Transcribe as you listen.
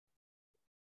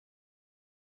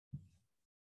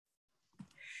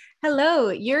Hello,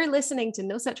 you're listening to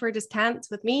No Such Word as Can't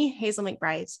with me, Hazel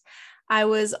McBride. I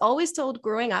was always told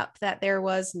growing up that there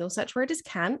was no such word as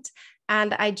can't,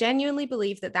 and I genuinely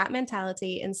believe that that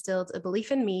mentality instilled a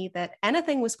belief in me that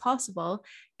anything was possible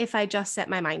if I just set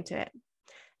my mind to it.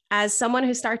 As someone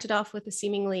who started off with a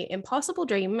seemingly impossible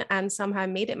dream and somehow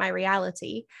made it my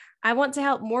reality, I want to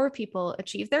help more people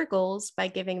achieve their goals by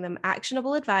giving them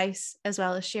actionable advice, as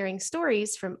well as sharing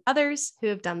stories from others who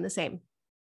have done the same.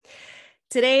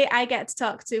 Today, I get to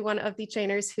talk to one of the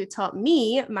trainers who taught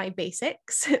me my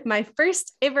basics. My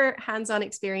first ever hands-on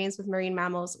experience with marine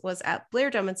mammals was at Blair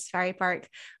Drummond Safari Park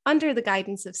under the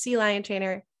guidance of sea lion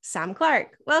trainer Sam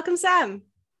Clark. Welcome, Sam.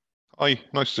 Hi,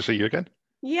 nice to see you again.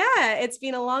 Yeah, it's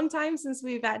been a long time since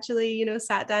we've actually,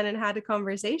 sat down and had a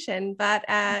conversation, but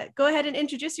go ahead and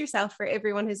introduce yourself for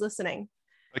everyone who's listening.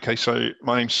 Okay, so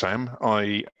my name's Sam.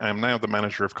 I am now the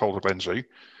manager of Calder Glen Zoo.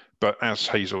 But as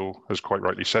Hazel has quite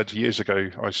rightly said, years ago,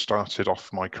 I started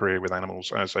off my career with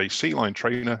animals as a sea lion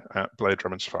trainer at Blair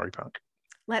Drummond Safari Park.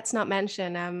 Let's not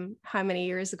mention how many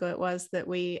years ago it was that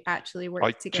we actually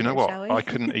worked together, do you know what? shall we? I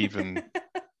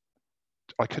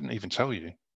couldn't even tell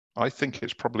you. I think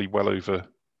it's probably well over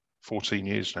 14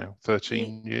 years now,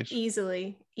 13 years.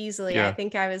 Easily. Yeah. I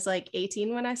think I was like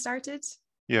 18 when I started.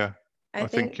 Yeah. I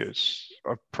think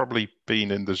I've probably been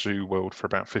in the zoo world for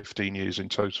about 15 years in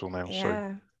total now.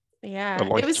 Yeah. A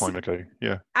lifetime ago.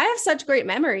 Yeah. I have such great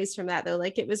memories from that though.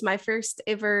 Like it was my first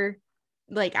ever,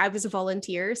 like I was a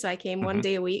volunteer. So I came one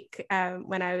day a week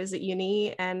when I was at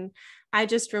uni. And I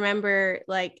just remember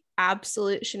like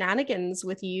absolute shenanigans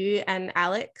with you and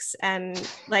Alex and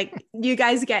like you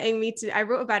guys getting me to, I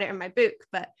wrote about it in my book,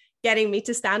 but getting me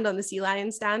to stand on the sea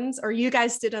lion stands, or you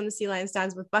guys stood on the sea lion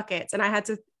stands with buckets and I had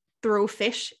to throw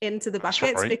fish into the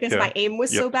buckets because my aim was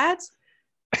so bad.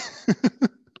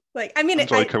 Like, I mean,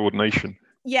 coordination.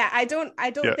 Yeah, I don't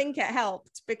think it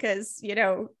helped because,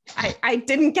 I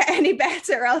didn't get any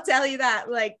better. I'll tell you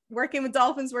that. Like working with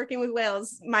dolphins, working with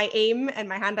whales, my aim and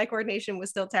my hand-eye coordination was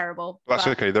still terrible. That's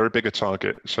okay. They're a bigger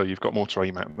target, so you've got more to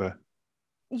aim at there.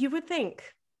 You would think.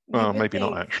 Well, maybe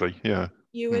not actually. Yeah.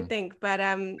 You would think, but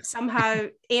somehow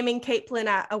aiming capelin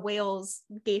at a whale's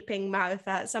gaping mouth,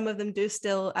 some of them do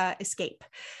still escape.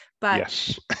 But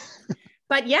yes.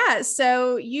 But yeah,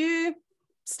 so you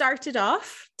started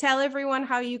off. Tell everyone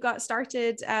how you got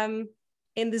started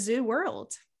in the zoo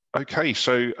world. Okay,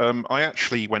 so I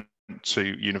actually went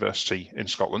to university in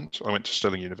Scotland. I went to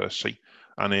Stirling University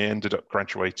and I ended up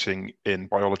graduating in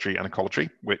biology and ecology,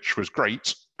 which was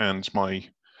great. And my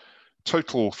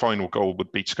total final goal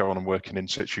would be to go on and work in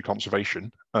in-situ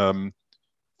conservation.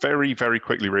 Very, very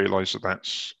quickly realised that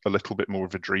that's a little bit more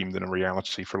of a dream than a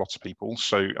reality for a lot of people.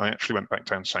 So I actually went back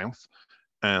down south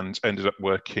and ended up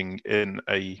working in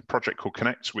a project called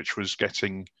Connect, which was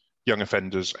getting young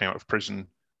offenders out of prison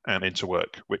and into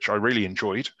work, which I really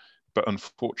enjoyed. But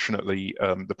unfortunately,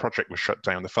 the project was shut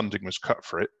down. The funding was cut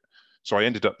for it. So I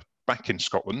ended up back in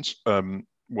Scotland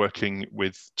working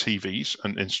with TVs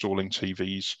and installing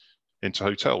TVs into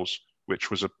hotels,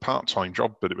 which was a part-time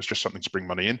job, but it was just something to bring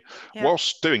money in. Yeah.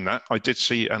 Whilst doing that, I did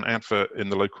see an advert in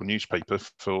the local newspaper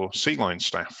for sea lion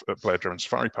staff at Blair Drummond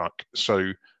Safari Park.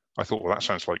 So I thought, well, that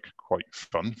sounds like quite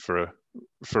fun for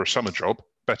a summer job,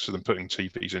 better than putting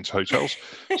TVs into hotels.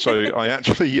 So I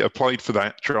actually applied for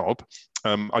that job.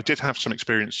 I did have some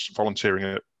experience volunteering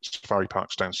at safari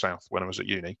parks down south when I was at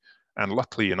uni. And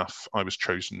luckily enough, I was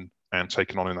chosen and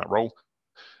taken on in that role.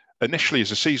 Initially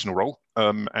as a seasonal role,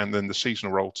 and then the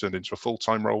seasonal role turned into a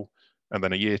full-time role, and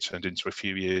then a year turned into a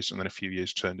few years, and then a few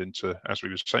years turned into, as we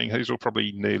were saying, Hazel,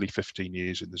 probably nearly 15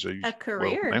 years in the zoo. A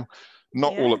career. Now.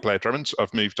 Not all at Blair Drummond.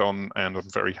 I've moved on and I'm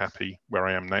very happy where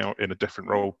I am now in a different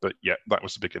role. But yeah, that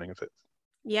was the beginning of it.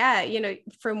 Yeah,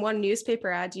 from one newspaper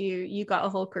ad, you got a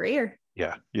whole career.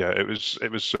 Yeah, it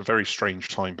was a very strange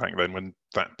time back then when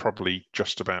that probably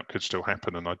just about could still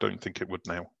happen. And I don't think it would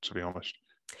now, to be honest.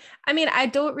 I mean, I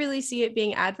don't really see it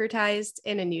being advertised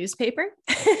in a newspaper,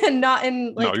 not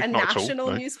in like a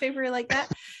national newspaper like that.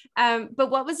 But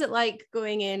what was it like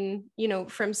going in,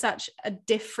 from such a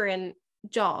different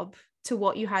job to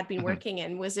what you had been working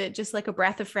in? Was it just like a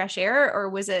breath of fresh air, or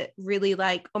was it really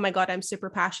like, oh my God, I'm super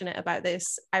passionate about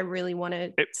this, I really want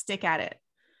to stick at it?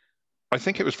 I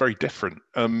think it was very different.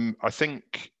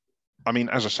 I mean,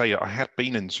 as I say, I had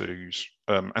been in zoos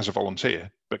as a volunteer,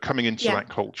 but coming into that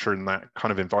culture and that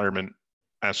kind of environment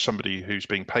as somebody who's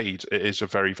being paid, it is a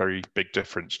very, very big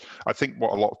difference. I think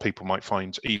what a lot of people might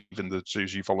find, even the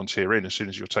zoos you volunteer in, as soon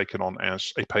as you're taken on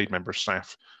as a paid member of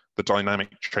staff, the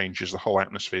dynamic changes, the whole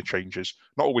atmosphere changes,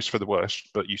 not always for the worst,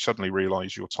 but you suddenly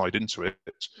realize you're tied into it,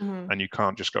 and you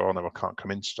can't just go, oh no, I can't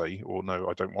come in today, or no,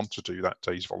 I don't want to do that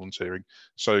day's volunteering.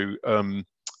 So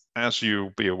as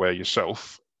you'll be aware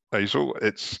yourself, Hazel,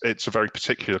 it's a very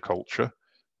particular culture.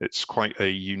 It's quite a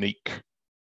unique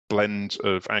blend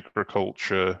of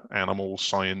agriculture, animal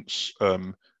science.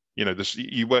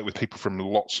 You work with people from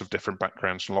lots of different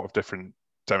backgrounds, a lot of different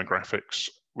demographics,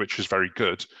 which is very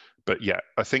good. But yeah,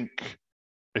 I think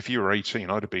if you were 18,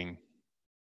 I'd have been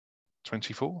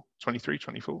 24, 23,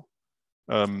 24.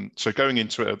 So going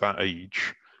into it at that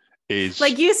age is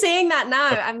like you saying that now,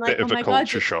 I'm like, bit of oh my a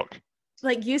culture God, shock.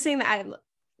 Like you saying that,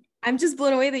 I'm just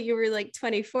blown away that you were like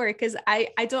 24, because I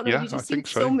don't know, Yeah, you just I seem think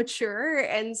so so. mature.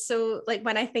 And so like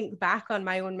when I think back on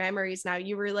my own memories now,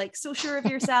 you were like so sure of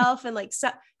yourself and like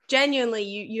genuinely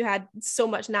you had so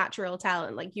much natural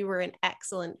talent. Like you were an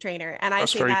excellent trainer. And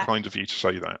That's very kind of you to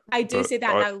say that. I do say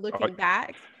that now looking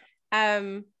back. I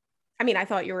mean, I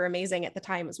thought you were amazing at the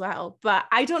time as well, but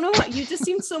I don't know, you just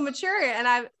seemed so mature. And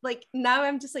I'm like, now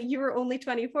I'm just like, you were only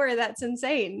 24. That's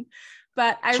insane.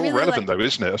 But I it's all really relevant though,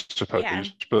 isn't it? I suppose. Yeah.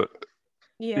 But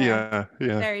yeah,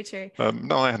 yeah. Very true.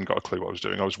 No, I hadn't got a clue what I was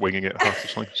doing. I was winging it half the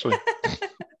time. So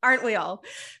aren't we all?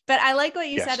 But I like what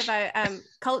you yes. said about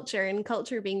culture and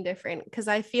culture being different, because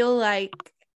I feel like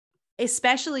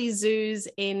especially zoos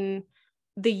in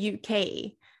the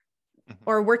UK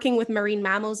or working with marine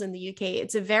mammals in the UK,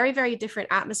 it's a very, very different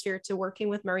atmosphere to working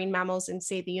with marine mammals in,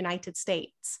 say, the United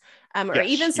States, or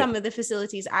even some of the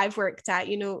facilities I've worked at.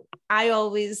 You know, I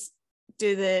always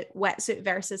do the wetsuit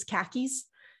versus khakis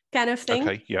kind of thing.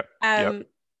 Okay, yep.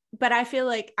 But I feel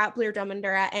like at Blair Drummond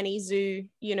or at any zoo,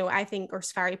 you know, I think, or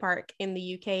safari park in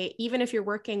the UK, even if you're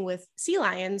working with sea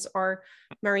lions or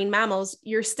marine mammals,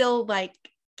 you're still like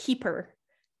keeper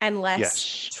and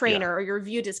less trainer, or you're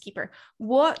viewed as keeper.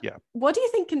 What do you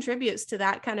think contributes to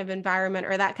that kind of environment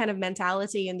or that kind of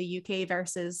mentality in the UK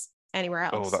versus anywhere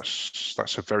else? Oh,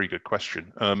 that's a very good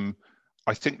question.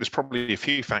 I think there's probably a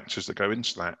few factors that go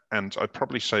into that, and I'd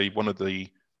probably say one of the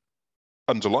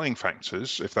underlying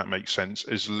factors, if that makes sense,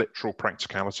 is literal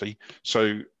practicality.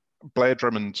 So Blair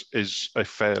Drummond is a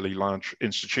fairly large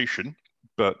institution,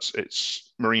 but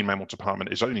its marine mammal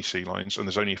department is only sea lions, and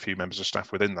there's only a few members of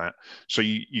staff within that. So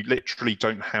you literally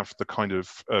don't have the kind of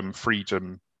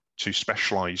freedom to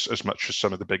specialize as much as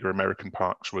some of the bigger American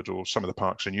parks would, or some of the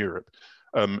parks in Europe.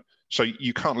 So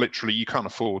you can't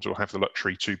afford or have the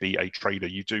luxury to be a trader.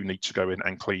 You do need to go in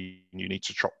and clean, you need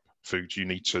to chop food, you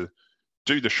need to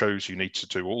do the shows, you need to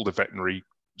do all the veterinary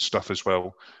stuff as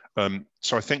well.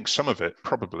 So I think some of it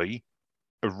probably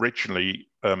originally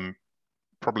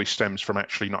probably stems from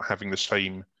actually not having the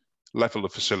same level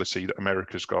of facility that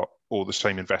America's got, or the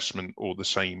same investment, or the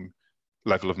same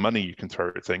level of money you can throw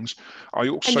at things. I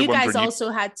also and you guys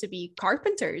also had to be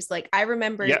carpenters. Like I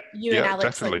remember you and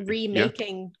Alex definitely. like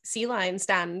remaking sea lion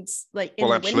stands like in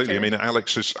well, the absolutely. winter. I mean,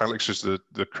 Alex is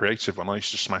the creative one. I used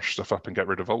to smash stuff up and get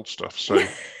rid of old stuff. So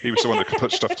he was the one that could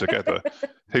put stuff together.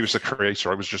 He was the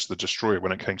creator. I was just the destroyer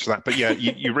when it came to that. But yeah,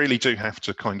 you really do have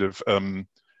to kind of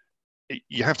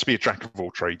you have to be a jack of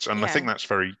all trades, and I think that's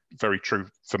very, very true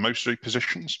for most of the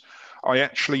positions. I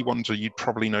actually wonder, you'd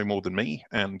probably know more than me,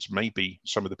 and maybe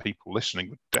some of the people listening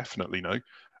would definitely know,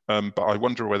 but I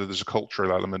wonder whether there's a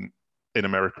cultural element in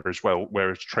America as well,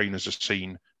 whereas trainers are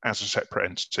seen as a separate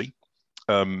entity.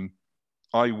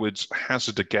 I would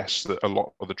hazard a guess that a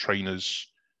lot of the trainers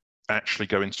actually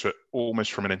go into it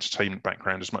almost from an entertainment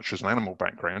background as much as an animal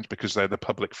background, because they're the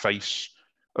public face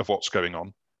of what's going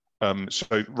on.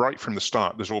 So right from the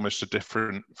start, there's almost a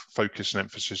different focus and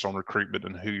emphasis on recruitment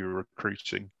and who you're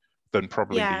recruiting than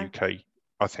probably the UK.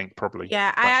 I think probably.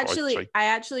 Yeah, I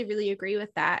actually really agree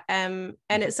with that. And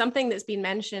it's something that's been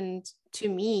mentioned to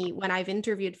me when I've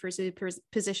interviewed for zoo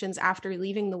positions after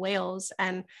leaving the Wales.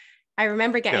 And I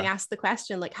remember getting asked the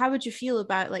question, like, how would you feel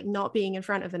about like not being in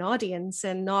front of an audience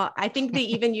and not, I think they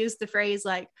even used the phrase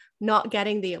like not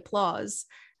getting the applause.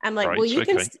 I'm like, well,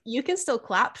 you can still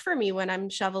clap for me when I'm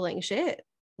shoveling shit.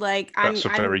 Like that's a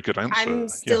very good answer. I'm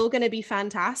still going to be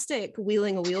fantastic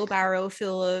wheeling a wheelbarrow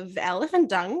full of elephant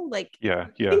dung. Like, you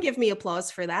can give me applause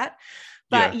for that.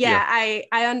 But I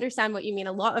understand what you mean.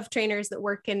 A lot of trainers that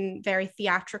work in very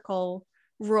theatrical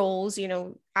roles, you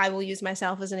know, I will use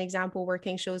myself as an example,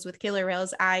 working shows with Killer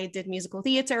Whales. I did musical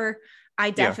theater. I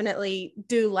definitely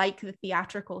do like the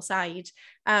theatrical side.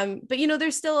 But, you know,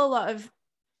 there's still a lot of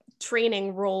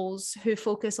training roles who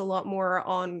focus a lot more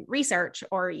on research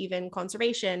or even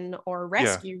conservation or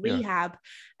rescue rehab.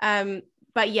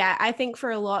 But yeah, I think for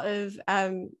a lot of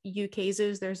UK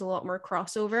zoos, there's a lot more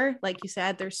crossover. Like you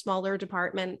said, there's smaller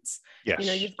departments. You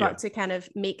know, you've got to kind of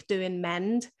make do and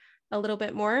mend. a little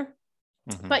bit more.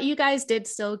 Mm-hmm. But you guys did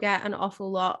still get an awful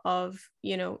lot of,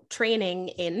 training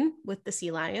in with the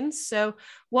sea lions. So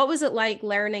what was it like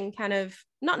learning kind of,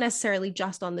 not necessarily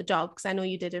just on the job, because I know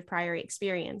you did have prior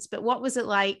experience, but what was it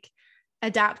like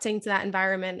adapting to that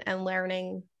environment and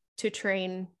learning to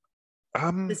train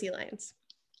the sea lions?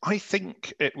 I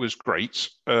think it was great.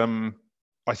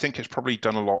 I think it's probably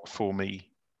done a lot for me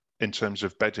in terms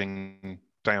of bedding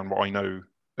down what I know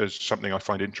as something I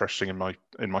find interesting in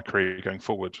my career going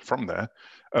forward from there.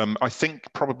 I think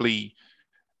probably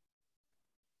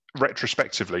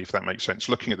retrospectively, if that makes sense,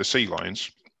 looking at the sea lions,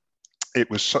 it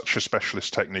was such a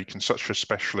specialist technique and such a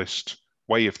specialist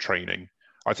way of training.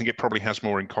 I think it probably has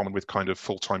more in common with kind of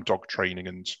full-time dog training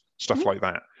and stuff like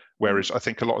that. Whereas I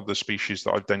think a lot of the species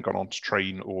that I've then gone on to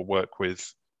train or work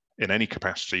with in any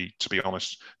capacity, to be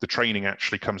honest, the training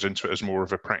actually comes into it as more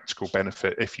of a practical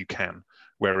benefit if you can.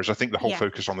 Whereas I think the whole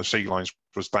focus on the sea lions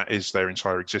was that is their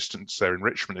entire existence. Their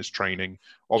enrichment is training.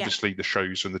 Obviously, the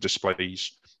shows and the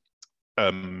displays.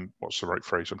 What's the right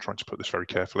phrase? I'm trying to put this very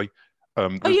carefully.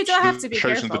 You don't have to be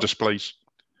shows careful. and the displays.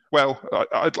 Well,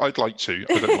 I'd like to.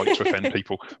 I don't like to offend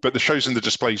people, but the shows and the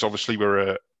displays obviously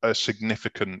were a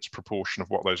significant proportion of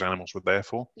what those animals were there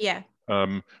for. Yeah.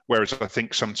 Whereas I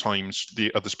think sometimes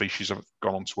the other species I've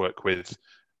gone on to work with,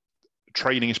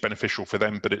 training is beneficial for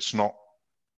them, but it's not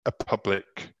a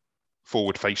public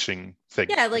forward-facing thing.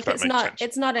 Yeah, like it's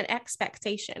not an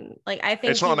expectation. Like I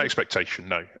think it's not an expectation,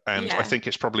 no. And I Yeah. think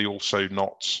it's probably also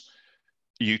not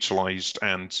utilized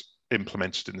and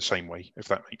implemented in the same way, if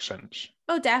that makes sense.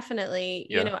 Oh, definitely.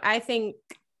 Yeah. I think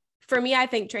for me, I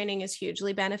think training is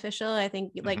hugely beneficial. I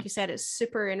think, like you said, it's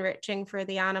super enriching for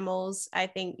the animals. I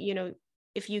think,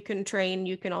 if you can train,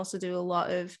 you can also do a lot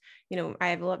of, I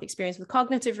have a lot of experience with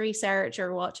cognitive research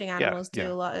or watching animals do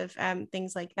a lot of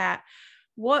things like that.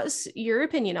 What's your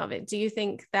opinion of it? Do you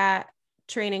think that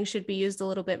training should be used a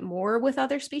little bit more with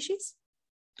other species?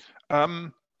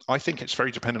 I think it's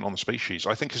very dependent on the species.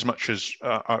 I think as much as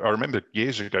I remember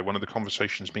years ago, one of the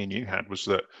conversations me and you had was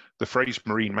that the phrase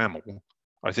marine mammal,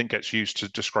 I think, gets used to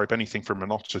describe anything from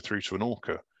an otter through to an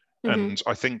orca. And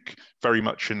I think very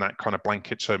much in that kind of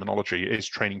blanket terminology, is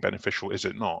training beneficial, is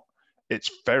it not?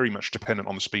 It's very much dependent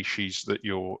on the species that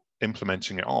you're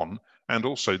implementing it on, and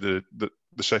also the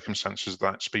circumstances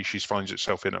that species finds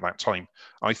itself in at that time.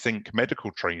 I think medical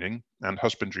training and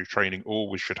husbandry training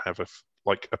always should have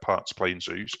a part to play in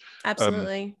zoos.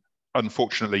 Absolutely.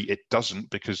 Unfortunately, it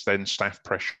doesn't, because then staff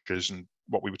pressures and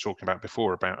what we were talking about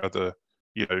before about other,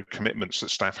 commitments that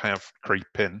staff have creep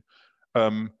in.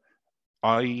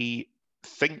 I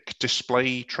think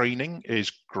display training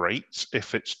is great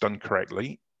if it's done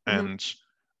correctly. And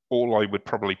all I would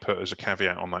probably put as a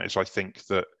caveat on that is I think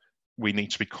that we need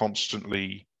to be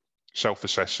constantly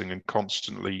self-assessing and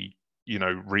constantly,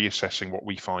 reassessing what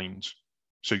we find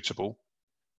suitable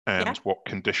and what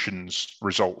conditions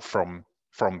result from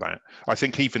that. I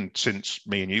think even since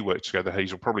me and you worked together,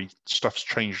 Hazel, probably stuff's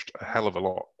changed a hell of a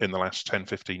lot in the last 10,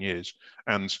 15 years.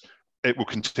 And it will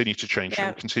continue to change. It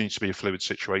will continue to be a fluid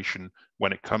situation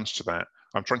when it comes to that.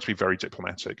 I'm trying to be very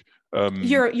diplomatic.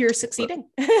 You're succeeding.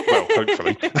 Well,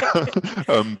 hopefully.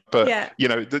 But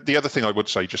the other thing I would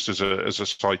say, just as a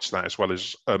side to that, as well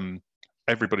as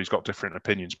everybody's got different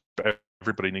opinions, but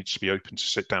everybody needs to be open to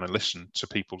sit down and listen to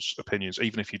people's opinions,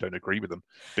 even if you don't agree with them.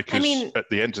 Because at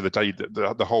the end of the day,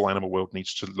 the whole animal world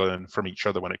needs to learn from each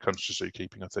other when it comes to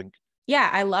zookeeping, I think. Yeah,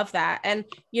 I love that. And,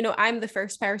 I'm the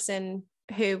first person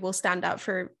who will stand up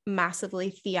for massively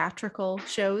theatrical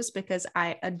shows because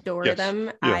I adore them.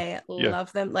 I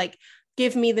love them. Like,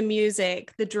 give me the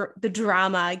music, the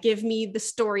drama, give me the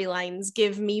storylines,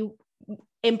 give me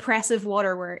impressive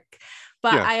waterwork.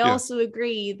 But I also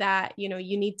agree that, you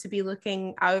need to be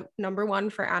looking out, number one,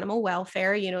 for animal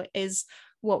welfare. Is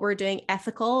what we're doing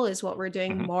ethical? Is what we're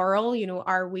doing moral?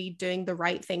 Are we doing the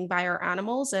right thing by our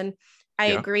animals? And I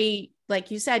agree,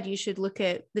 like you said, you should look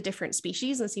at the different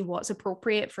species and see what's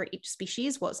appropriate for each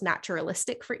species, what's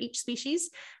naturalistic for each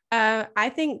species.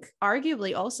 I think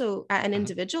arguably also at an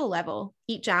individual level,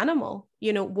 each animal,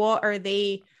 what are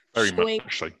they showing?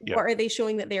 What are they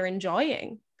showing that they're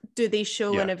enjoying? Do they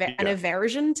show an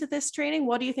aversion to this training?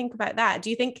 What do you think about that? Do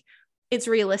you think it's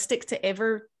realistic to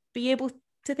ever be able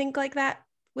to think like that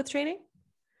with training?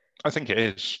 I think it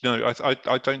is. No,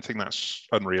 I don't think that's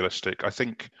unrealistic. I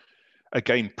think,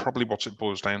 again, probably what it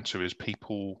boils down to is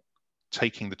people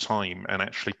taking the time and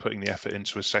actually putting the effort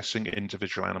into assessing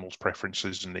individual animals'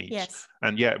 preferences and needs. Yes.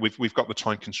 And we've got the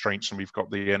time constraints and we've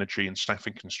got the energy and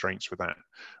staffing constraints with that.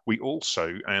 We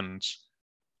also, and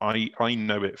I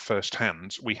know it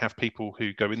firsthand, we have people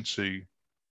who go into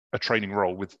a training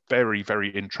role with very,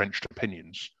 very entrenched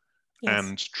opinions. Yes.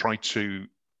 and try to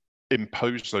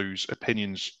impose those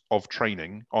opinions of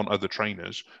training on other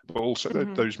trainers, but also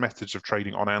those methods of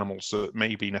training on animals that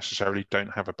maybe necessarily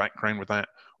don't have a background with that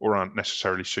or aren't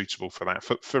necessarily suitable for that,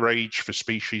 for age, for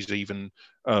species even.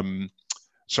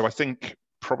 So I think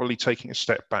probably taking a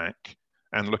step back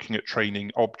and looking at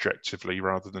training objectively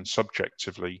rather than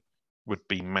subjectively would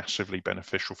be massively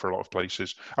beneficial for a lot of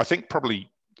places. I think probably,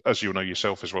 as you'll know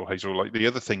yourself as well, Hazel, like the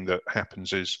other thing that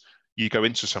happens is you go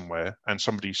into somewhere and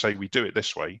somebody say, we do it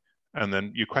this way, and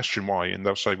then you question why, and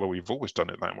they'll say, well, we've always done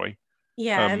it that way.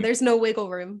 Yeah, and there's no wiggle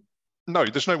room. No,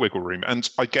 there's no wiggle room. And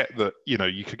I get that,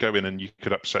 you could go in and you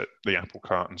could upset the apple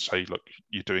cart and say, look,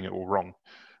 you're doing it all wrong.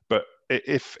 But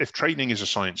if training is a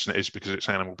science, and it is because it's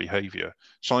animal behavior,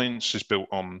 science is built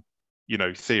on,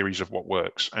 theories of what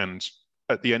works. And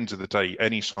at the end of the day,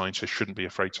 any scientist shouldn't be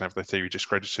afraid to have their theory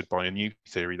discredited by a new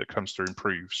theory that comes through and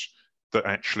proves that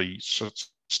actually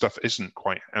stuff isn't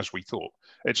quite as we thought.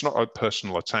 It's not a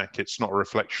personal attack. It's not a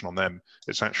reflection on them.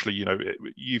 It's actually,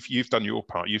 you've done your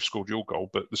part. You've scored your goal,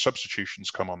 but the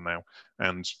substitutions come on now,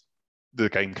 and the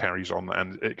game carries on,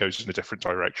 and it goes in a different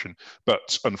direction.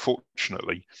 But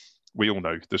unfortunately, we all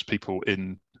know there's people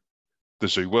in the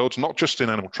zoo world, not just in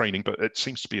animal training, but it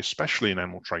seems to be especially in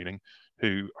animal training,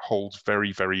 who hold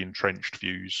very, very entrenched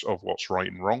views of what's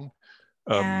right and wrong.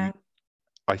 Yeah.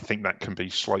 I think that can be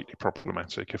slightly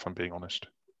problematic, if I'm being honest.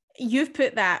 You've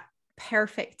put that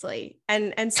perfectly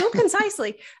and so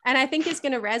concisely, and I think it's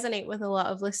going to resonate with a lot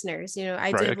of listeners.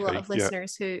 I do have a lot of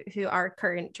listeners who are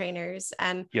current trainers,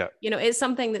 and it's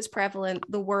something that's prevalent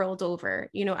the world over.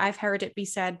 I've heard it be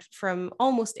said from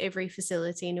almost every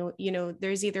facility.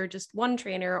 There's either just one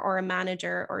trainer or a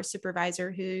manager or a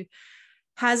supervisor who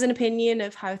has an opinion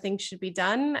of how things should be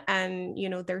done, and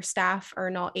their staff are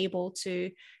not able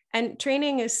to. And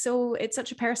training is it's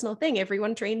such a personal thing.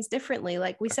 Everyone trains differently.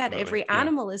 Like we said, every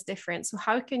animal is different. So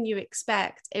how can you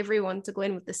expect everyone to go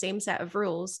in with the same set of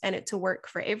rules and it to work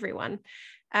for everyone?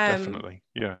 Definitely,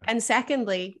 yeah. And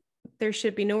secondly, there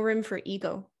should be no room for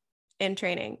ego in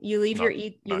training. You leave your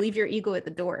ego at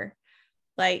the door.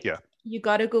 You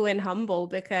got to go in humble,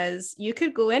 because you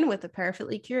could go in with a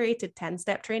perfectly curated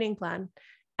 10-step training plan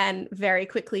and very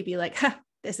quickly be like,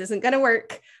 this isn't going to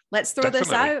work. Let's throw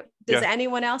this out. Does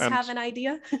anyone else have an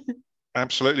idea?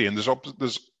 Absolutely. And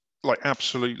there's like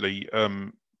absolutely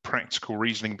practical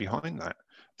reasoning behind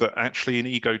that actually an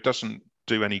ego doesn't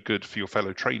do any good for your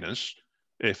fellow trainers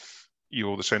if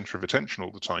you're the center of attention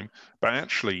all the time. But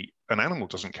actually an animal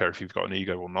doesn't care if you've got an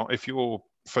ego or not. If you're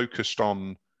focused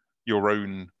on your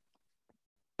own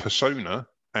persona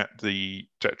at the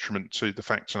detriment to the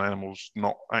fact an animal's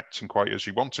not acting quite as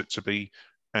you want it to be,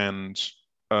 and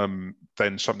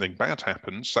then something bad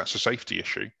happens, that's a safety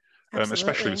issue,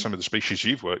 especially with some of the species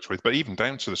you've worked with, but even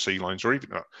down to the sea lions, or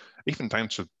even down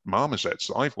to marmosets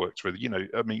that I've worked with.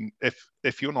 I mean,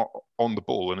 if you're not on the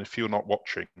ball and if you're not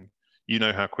watching, you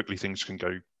know how quickly things can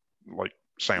go like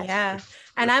south. Yeah.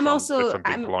 I'm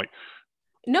being polite.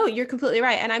 No, you're completely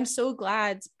right. And I'm so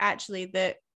glad actually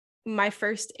that my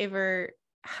first ever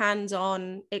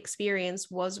hands-on experience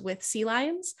was with sea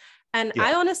lions. And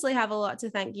I honestly have a lot to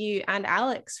thank you and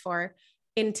Alex for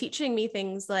in teaching me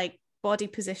things like body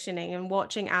positioning and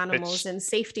watching animals and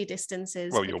safety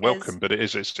distances. Well, you're welcome, but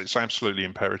it's absolutely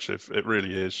imperative. It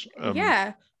really is.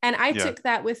 And I took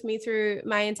that with me through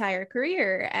my entire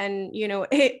career, and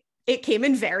it came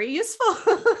in very useful.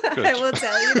 I will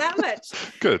tell you that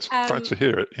much. Good. Glad to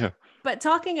hear it. Yeah. But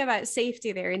talking about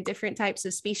safety there in different types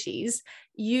of species,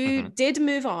 you did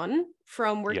move on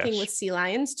from working with sea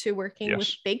lions to working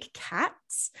with big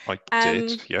cats. I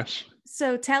did, yes.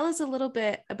 So tell us a little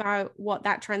bit about what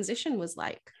that transition was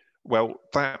like. Well,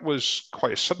 that was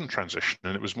quite a sudden transition,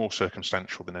 and it was more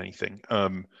circumstantial than anything.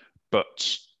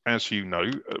 But as you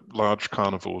know, large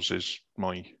carnivores is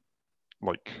my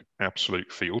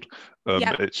absolute field.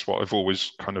 It's what I've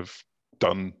always kind of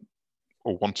done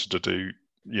or wanted to do.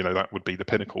 That would be the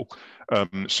pinnacle.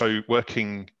 So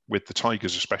working with the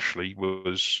tigers especially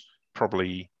was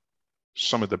probably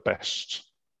some of the best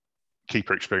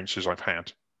keeper experiences I've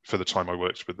had for the time I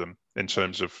worked with them, in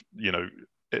terms of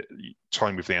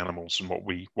time with the animals and what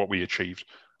we achieved.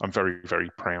 I'm very, very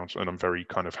proud, and I'm very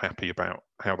kind of happy about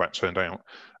how that turned out.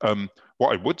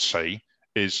 What I would say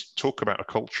is, talk about a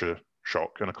culture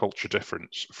shock and a culture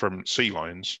difference from sea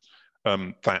lions.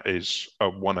 That is a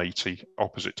 180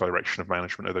 opposite direction of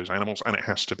management of those animals, and it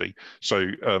has to be. So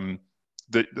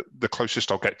the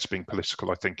closest I'll get to being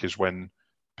political, I think, is when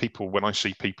I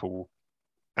see people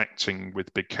acting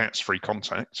with big cats free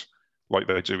contact like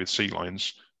they do with sea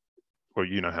lions. well,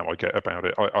 you know how I get about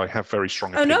it. I have very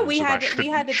strong Oh no, opinions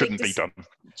that shouldn't be done.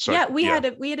 So yeah, we had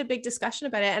a big discussion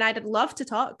about it, and I'd love to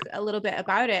talk a little bit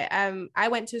about it. I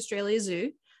went to Australia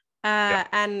Zoo,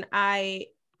 and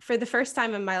for the first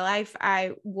time in my life,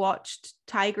 I watched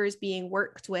tigers being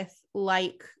worked with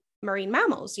like marine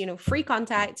mammals, free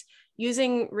contact,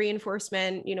 using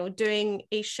reinforcement, doing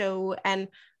a show. And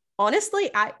honestly,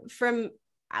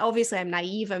 obviously I'm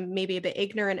naive, I'm maybe a bit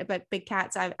ignorant about big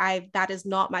cats. That is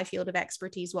not my field of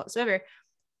expertise whatsoever.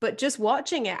 But just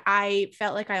watching it, I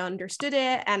felt like I understood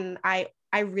it, and I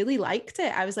really liked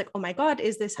it. I was like, oh my God,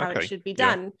 is this how it should be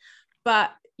done?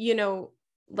 But,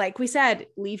 like we said,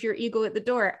 leave your ego at the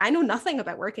door. I know nothing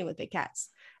about working with big cats.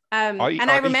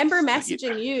 I remember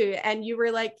messaging you, and you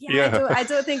were like, I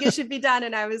don't think it should be done.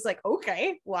 And I was like,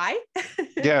 okay, why?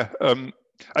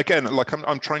 Again, like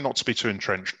I'm trying not to be too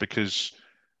entrenched, because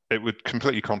it would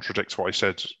completely contradict what I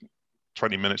said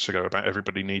 20 minutes ago about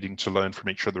everybody needing to learn from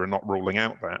each other and not ruling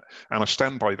out that. And I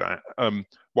stand by that.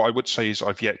 What I would say is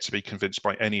I've yet to be convinced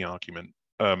by any argument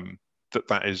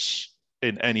that is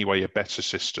in any way a better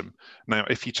system. Now,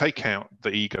 if you take out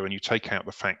the ego and you take out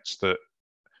the fact that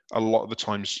a lot of the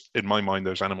times, in my mind,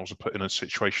 those animals are put in a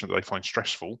situation that they find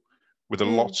stressful, with a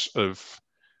lot of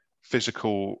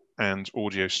physical and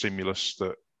audio stimulus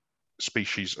that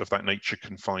species of that nature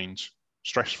can find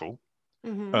stressful.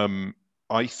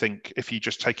 I think if you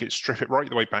just strip it right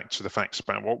the way back to the facts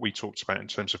about what we talked about in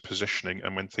terms of positioning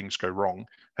and when things go wrong,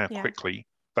 how quickly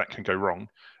that can go wrong,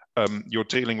 you're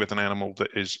dealing with an animal that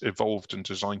is evolved and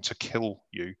designed to kill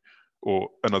you or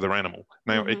another animal.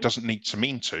 Now, it doesn't need to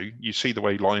mean to. You see the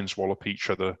way lions wallop each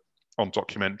other on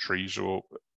documentaries, or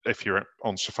if you're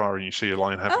on safari and you see a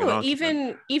lion having an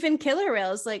argument. even killer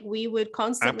whales, like we would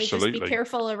constantly just be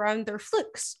careful around their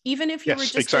flukes, even if you were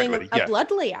just doing a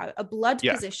blood layout, a blood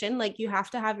position. Like, you have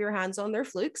to have your hands on their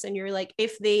flukes, and you're like,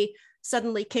 if they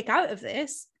suddenly kick out of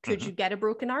this, could you get a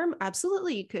broken arm?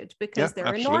 Absolutely you could, because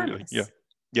they're enormous.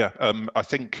 I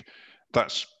think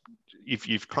that's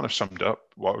you've kind of summed up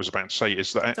what I was about to say,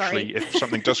 is that actually if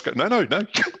something does go no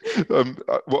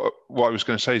what I was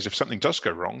going to say is, if something does go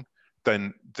wrong,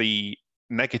 then the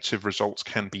negative results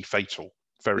can be fatal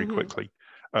very quickly.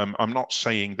 I'm not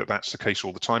saying that that's the case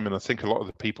all the time, and I think a lot of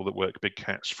the people that work big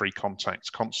cats free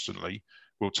contact constantly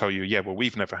will tell you, well,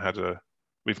 we've never had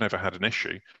an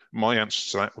issue. My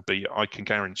answer to that would be, I can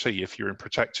guarantee if you're in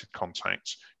protected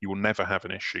contact, you will never have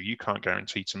an issue. You can't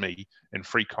guarantee to me in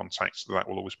free contact that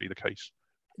will always be the case.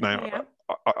 Now,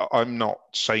 I'm not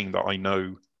saying that I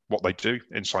know what they do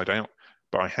inside out,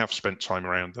 but I have spent time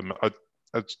around them. I've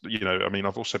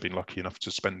also been lucky enough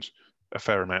to spend a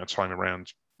fair amount of time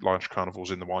around large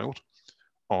carnivores in the wild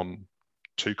on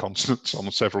 2 continents,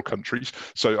 on several countries.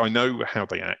 So I know how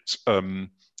they act.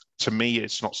 To me,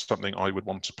 it's not something I would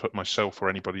want to put myself or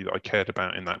anybody that I cared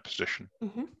about in that position.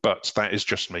 But that is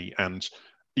just me. And,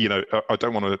 I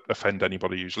don't want to offend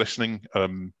anybody who's listening.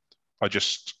 I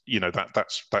just,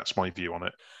 that's my view on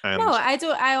it. And no,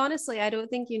 I honestly don't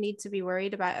think you need to be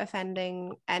worried about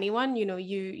offending anyone.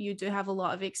 You do have a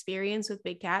lot of experience with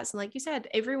big cats, and like you said,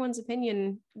 everyone's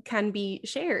opinion can be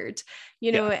shared,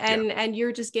 and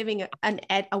you're just giving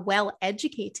a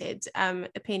well-educated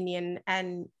opinion.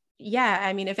 And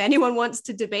if anyone wants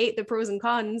to debate the pros and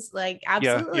cons, like,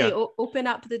 absolutely open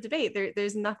up the debate.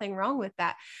 There's nothing wrong with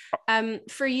that.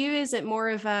 For you, is it more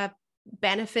of a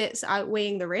benefits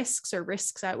outweighing the risks, or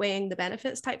risks outweighing the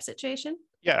benefits type situation?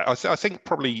 I think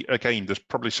probably, again, there's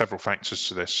probably several factors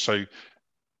to this. So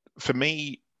for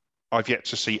me, I've yet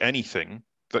to see anything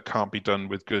that can't be done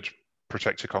with good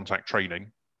protected contact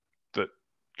training that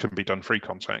can be done free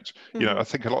contact. I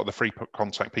think a lot of the free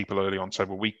contact people early on said,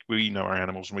 well, we know our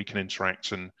animals and we can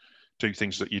interact and do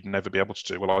things that you'd never be able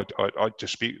to do. Well, I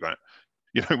dispute that.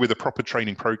 With a proper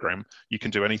training program, you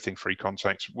can do anything free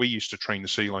contact. We used to train the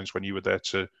sea lions when you were there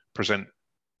to present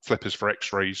flippers for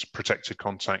x-rays, protected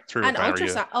contact through a barrier.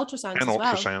 Ultrasounds and as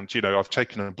ultrasound. Well. I've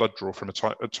taken a blood draw from a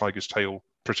tiger's tail,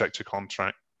 protected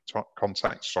contact,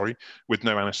 with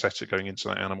no anesthetic going into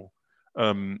that animal.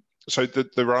 So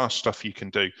there are stuff you can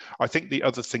do. I think the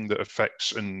other thing that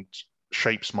affects and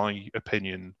shapes my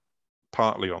opinion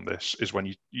partly on this is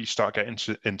when you start getting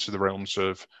into the realms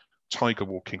of tiger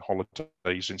walking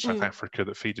holidays in South Africa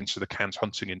that feed into the canned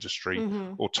hunting industry,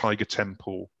 or tiger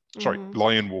temple,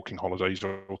 lion walking holidays,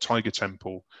 or tiger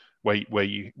temple, where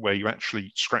you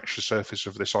actually scratch the surface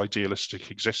of this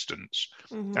idealistic existence,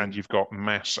 and you've got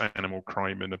mass animal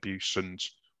crime and abuse and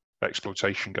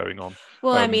exploitation going on.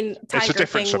 Well, it's a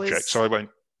different subject, so I won't.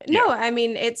 No,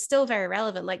 it's still very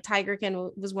relevant. Like, Tiger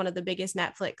King was one of the biggest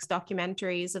Netflix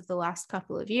documentaries of the last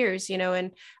couple of years,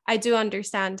 and I do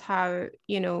understand how,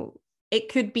 it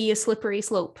could be a slippery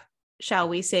slope, shall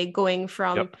we say, going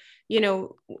from, Yep.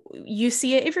 You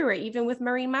see it everywhere, even with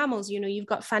marine mammals. You've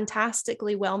got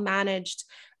fantastically well managed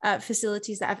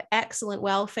facilities that have excellent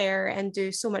welfare and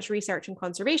do so much research and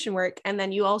conservation work. And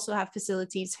then you also have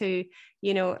facilities who,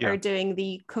 are doing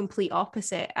the complete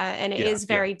opposite. And it is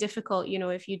very difficult,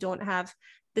 if you don't have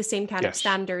the same kind of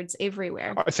standards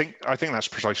everywhere. I think that's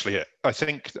precisely it.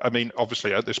 I mean,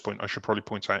 obviously at this point, I should probably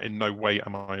point out, in no way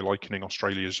am I likening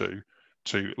Australia Zoo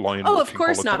to lion walking. Oh, of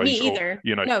course not. Me either.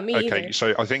 No, me either.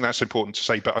 So I think that's important to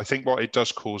say. But I think what it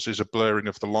does cause is a blurring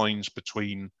of the lines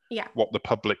between what the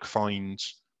public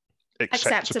finds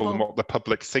acceptable and what the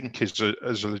public think is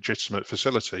as a legitimate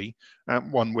facility,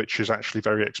 and one which is actually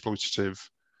very exploitative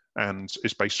and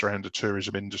is based around a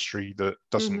tourism industry that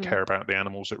doesn't care about the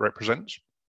animals it represents.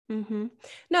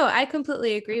 No, I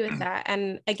completely agree with that.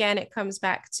 And again, it comes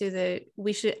back to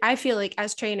I feel like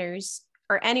as trainers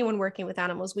or anyone working with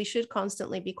animals, we should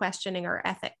constantly be questioning our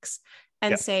ethics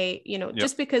and say,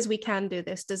 just because we can do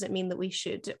this, does it mean that we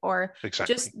should? Or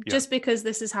just because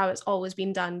this is how it's always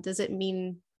been done, does it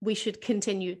mean we should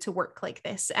continue to work like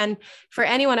this? And for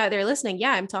anyone out there listening,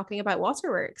 I'm talking about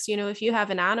waterworks. If you have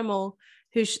an animal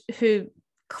who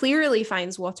clearly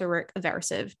finds waterwork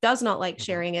aversive, does not like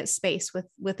sharing its space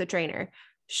with a trainer,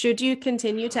 should you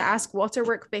continue to ask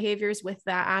waterwork behaviors with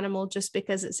that animal just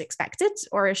because it's expected,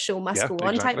 or a show must go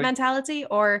on type mentality?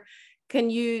 Or can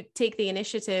you take the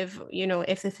initiative,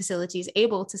 if the facility is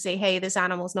able to say, hey, this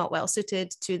animal's not well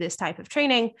suited to this type of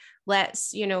training,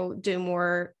 let's, do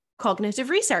more cognitive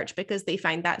research because they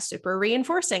find that super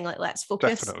reinforcing. Like, let's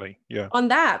focus on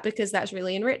that because that's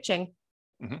really enriching.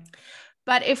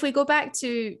 But if we go back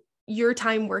to your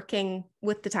time working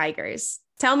with the tigers,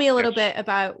 tell me a little bit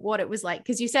about what it was like,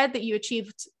 because you said that you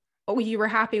were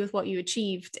happy with what you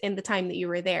achieved in the time that you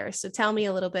were there. So tell me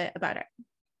a little bit about it.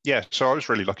 Yeah, so I was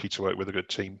really lucky to work with a good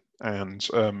team, and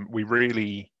we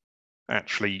really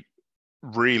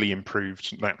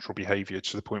improved natural behavior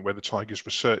to the point where the tigers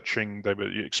were searching, they were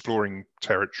exploring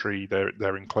territory,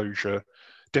 their enclosure,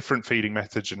 different feeding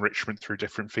methods, enrichment through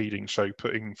different feeding, so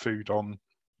putting food on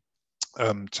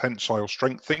tensile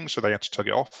strength things, so they had to tug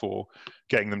it off, or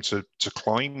getting them to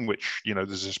climb, which,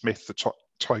 there's this myth that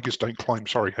tigers don't climb.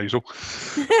 Sorry, Hazel.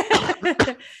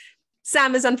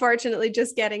 Sam is unfortunately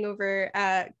just getting over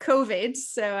COVID,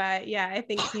 so I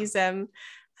think he's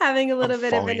having a little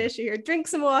bit of an issue here. Drink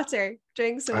some water. I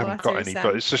haven't got any, Sam.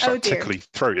 But it's just like tickly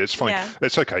throat. It's fine. Yeah.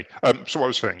 It's okay. So what I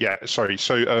was saying, sorry.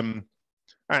 So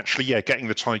getting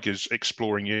the tigers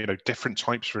exploring, different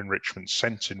types of enrichment,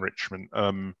 scent enrichment,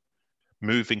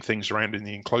 moving things around in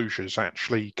the enclosures,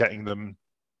 actually getting them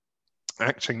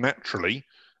acting naturally,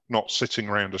 not sitting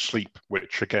around asleep,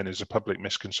 which again is a public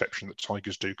misconception that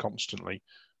tigers do constantly.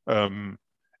 That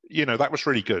was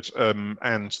really good.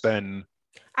 And then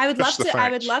I would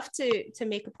love to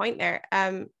make a point there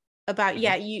about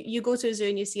you go to a zoo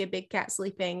and you see a big cat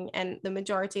sleeping, and the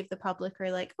majority of the public are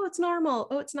like, oh, it's normal,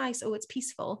 oh, it's nice, oh, it's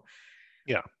peaceful.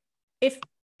 If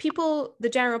people, the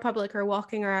general public, are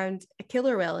walking around a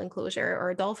killer whale enclosure or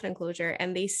a dolphin enclosure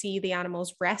and they see the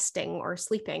animals resting or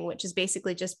sleeping, which is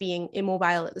basically just being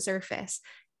immobile at the surface,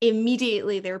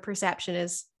 immediately their perception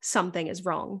is something is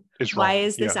wrong. Why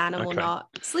is this animal not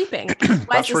sleeping?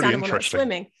 Why is this animal not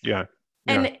swimming?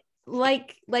 And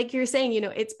like you're saying,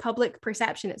 it's public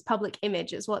perception, it's public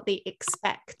image, it's what they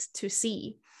expect to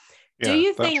see.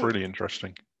 That's really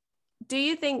interesting. Do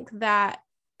you think that,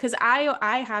 because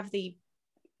I have the,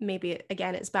 maybe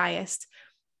again it's biased,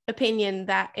 opinion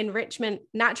that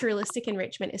naturalistic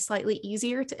enrichment is slightly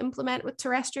easier to implement with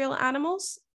terrestrial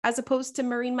animals as opposed to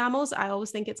marine mammals? I always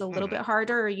think it's a little bit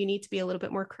harder, or you need to be a little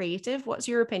bit more creative. What's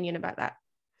your opinion about that?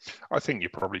 I think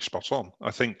you're probably spot on.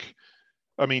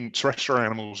 Terrestrial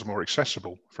animals are more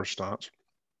accessible for a start.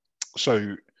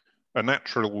 So a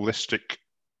naturalistic,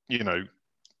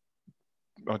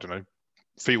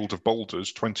 field of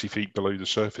boulders 20 feet below the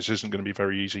surface isn't going to be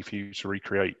very easy for you to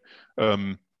recreate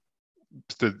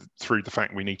through the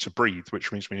fact we need to breathe,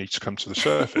 which means we need to come to the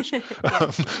surface.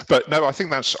 But no, I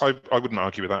think I wouldn't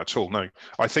argue with that at all. No,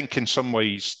 I think in some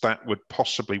ways that would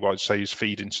possibly, what I'd say, is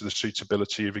feed into the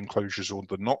suitability of enclosures or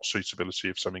the not suitability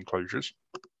of some enclosures.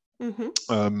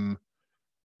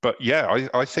 But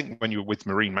I think when you're with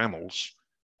marine mammals,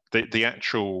 the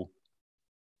actual,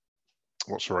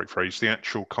 what's the right phrase, the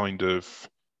actual kind of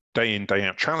day in, day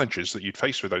out challenges that you'd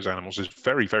face with those animals is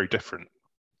very, very different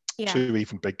to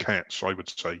even big cats, I would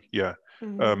say.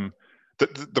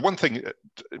 The one thing,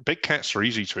 big cats are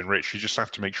easy to enrich. You just have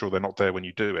to make sure they're not there when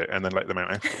you do it, and then let them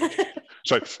out afterwards.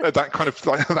 So that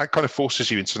kind of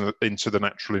forces you into the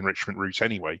natural enrichment route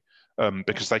anyway.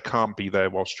 because they can't be there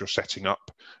whilst you're setting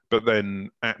up. But then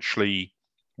actually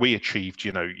we achieved,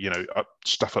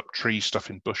 stuff up trees, stuff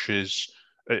in bushes.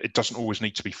 It doesn't always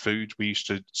need to be food. We used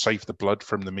to save the blood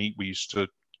from the meat. We used to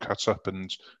cut up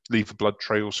and leave a blood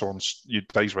trail. So on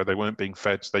days where they weren't being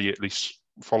fed, they at least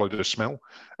followed a smell.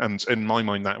 And in my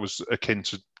mind, that was akin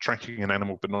to tracking an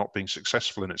animal but not being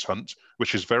successful in its hunt,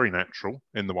 which is very natural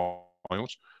in the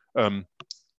wild.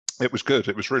 It was good.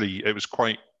 It was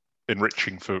quite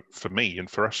enriching for me and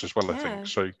for us as well, I think.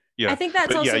 So yeah, I think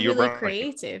that's also really right.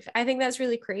 creative. I think that's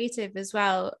really creative as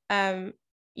well.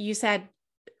 You said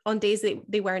on days that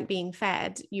they weren't being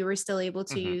fed, you were still able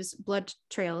to use blood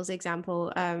trails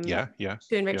example to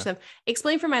enrich them.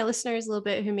 Explain for my listeners a little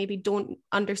bit who maybe don't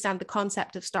understand the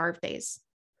concept of starved days.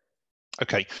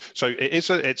 Okay, so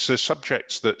it's a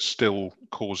subject that still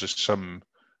causes some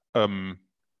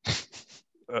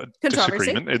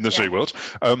disagreement in the zoo world,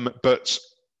 but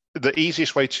the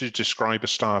easiest way to describe a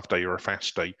starved day or a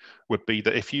fast day would be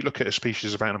that if you look at a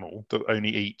species of animal that only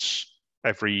eats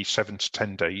every 7 to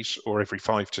 10 days or every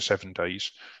 5 to 7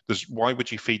 days, why would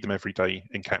you feed them every day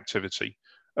in captivity?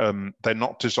 They're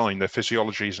not designed, their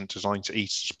physiology isn't designed to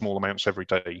eat small amounts every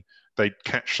day. They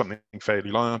catch something fairly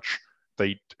large,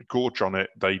 they gorge on it,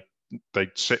 they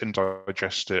sit and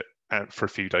digest it for a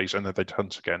few days, and then they'd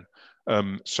hunt again.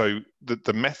 So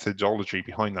the methodology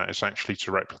behind that is actually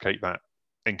to replicate that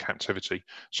in captivity.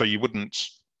 So you wouldn't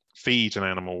feed an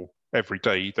animal every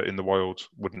day that in the wild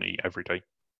wouldn't eat every day.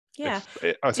 Yeah.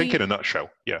 I think in a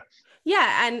nutshell, yeah.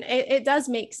 Yeah, and it does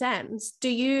make sense.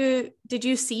 Did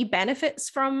you see benefits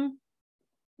from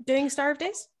doing starved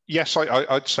days? Yes,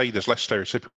 I'd say there's less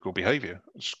stereotypical behavior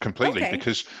completely,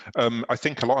 because I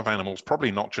think a lot of animals, probably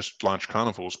not just large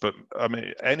carnivores, but I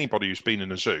mean, anybody who's been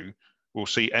in a zoo will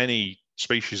see any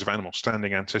species of animal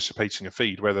standing anticipating a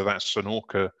feed, whether that's an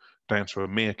orca down to a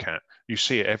meerkat. You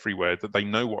see it everywhere, that they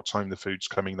know what time the food's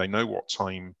coming, they know what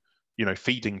time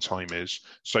feeding time is.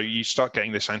 So you start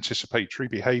getting this anticipatory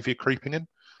behavior creeping in.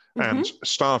 And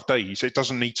starved days, it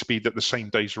doesn't need to be that the same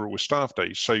days are always starved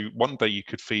days. So one day you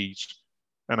could feed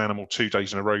an animal 2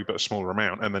 days in a row but a smaller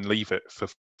amount and then leave it for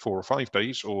 4 or 5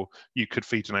 days, or you could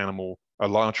feed an animal a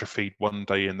larger feed one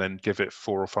day and then give it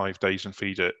 4 or 5 days and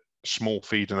feed it a small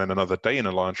feed and then another day in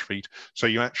a large feed. So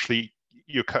you're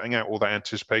cutting out all that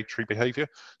anticipatory behavior.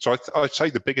 So I'd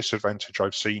say the biggest advantage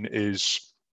I've seen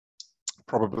is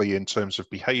probably in terms of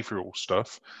behavioral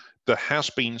stuff. There has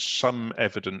been some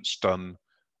evidence done,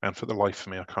 and for the life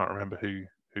of me, I can't remember who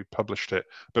published it,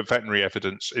 but veterinary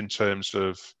evidence in terms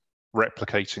of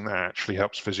replicating that actually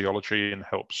helps physiology and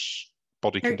helps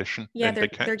body condition. Yeah, their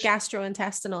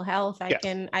gastrointestinal health.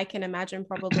 I can imagine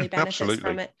probably benefits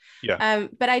from it. Yeah.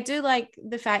 But I do like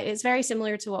the fact it's very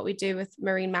similar to what we do with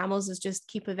marine mammals, is just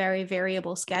keep a very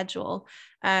variable schedule.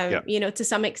 To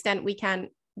some extent we can't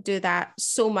do that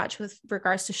so much with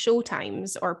regards to show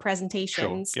times or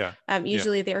presentations. Sure.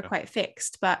 Usually they're quite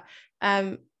fixed. But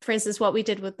for instance, what we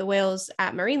did with the whales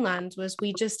at Marineland was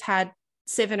we just had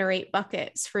 7 or 8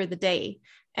 buckets for the day,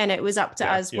 and it was up to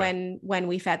us when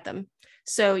we fed them.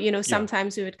 So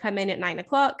sometimes we would come in at 9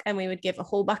 o'clock and we would give a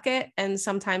whole bucket, and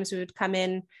sometimes we would come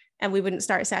in and we wouldn't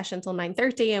start a session until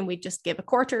 9:30 and we'd just give a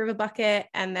quarter of a bucket,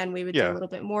 and then we would do a little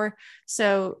bit more.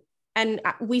 So, and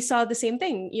we saw the same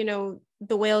thing.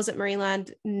 The whales at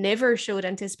Marineland never showed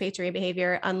anticipatory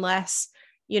behavior unless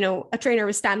a trainer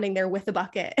was standing there with a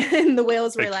bucket and the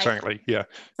whales were like,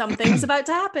 something's about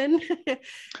to happen.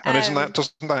 And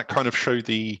doesn't that kind of show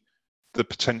the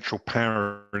potential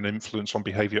power and influence on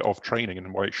behavior of training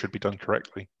and why it should be done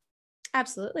correctly?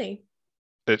 Absolutely.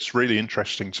 It's really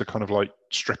interesting to kind of like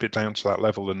strip it down to that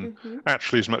level. And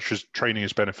actually, as much as training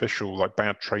is beneficial, like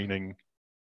bad training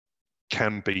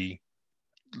can be,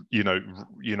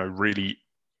 really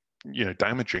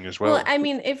damaging as well. Well, I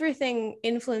mean, everything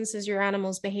influences your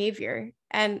animal's behavior,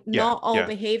 and not all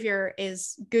behavior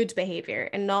is good behavior,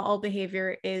 and not all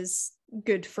behavior is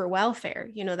good for welfare.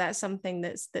 That's something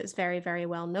that's very, very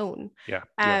well known.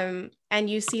 And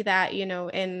you see that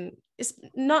it's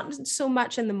not so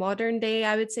much in the modern day,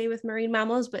 I would say, with marine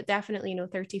mammals, but definitely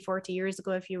 30, 40 years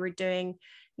ago, if you were doing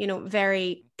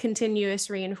very continuous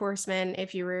reinforcement,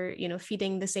 if you were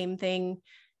feeding the same thing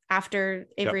after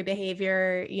every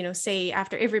behavior, say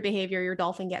after every behavior your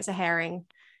dolphin gets a herring,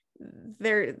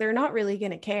 they're not really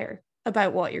going to care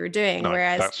about what you're doing. No,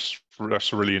 whereas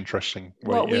that's a really interesting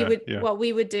way. What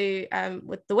we would do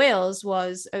with the whales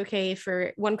was, okay,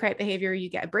 for one correct behavior you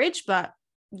get a bridge, but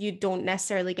you don't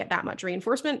necessarily get that much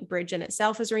reinforcement. Bridge in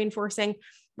itself is reinforcing.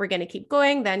 We're going to keep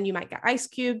going. Then you might get ice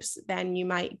cubes, then you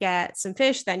might get some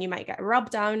fish, then you might get a rub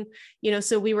down,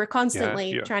 so we were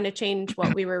constantly trying to change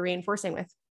what we were reinforcing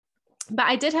with. But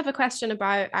I did have a question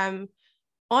about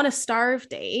on a starve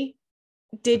day,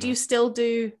 did you still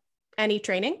do any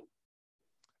training?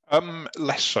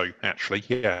 Less so, actually,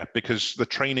 yeah, because the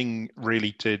training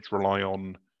really did rely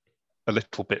on a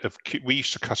little bit of. We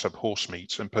used to cut up horse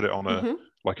meat and put it on Mm-hmm.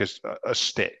 a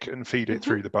stick and feed it Mm-hmm.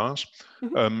 through the bars.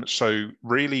 Mm-hmm. So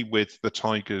really, with the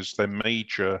tigers, their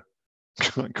major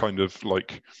kind of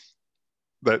like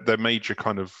their major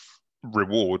kind of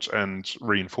reward and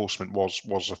reinforcement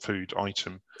was a food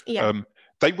item. Yeah. Um,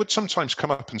 they would sometimes come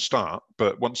up and start,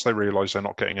 but once they realise they're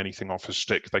not getting anything off a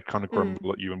stick, they kind of Mm.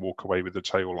 grumble at you and walk away with the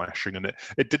tail lashing. And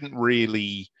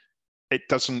it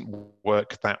doesn't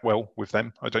work that well with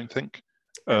them, I don't think,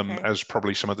 Okay. as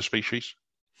probably some other species.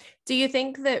 Do you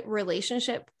think that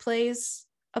relationship plays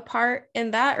a part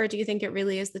in that, or do you think it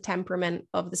really is the temperament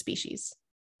of the species?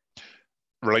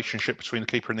 Relationship between the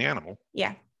keeper and the animal?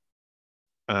 Yeah.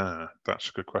 That's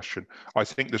a good question. I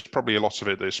think there's probably a lot of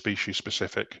it that is species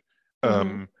specific.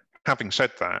 Mm-hmm. Having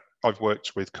said that, I've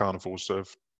worked with carnivores that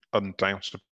have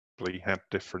undoubtedly had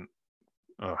different.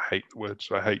 I hate the words.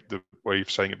 I hate the way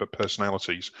of saying it, but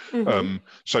personalities. Mm-hmm.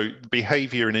 So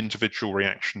behavior and individual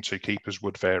reaction to keepers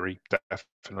would vary,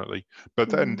 definitely. But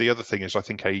then Mm-hmm. the other thing is, I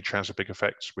think age has a big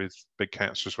effect with big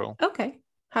cats as well. Okay.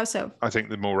 How so? I think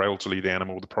the more elderly the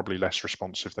animal, the probably less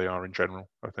responsive they are in general,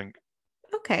 I think.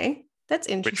 Okay. That's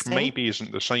Which interesting. maybe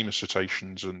isn't the same as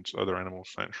cetaceans and other animals,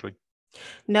 actually.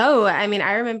 No, I mean,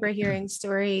 I remember hearing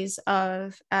stories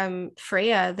of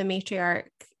Freya, the matriarch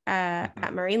Hmm.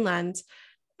 at Marineland,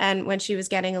 and when she was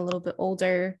getting a little bit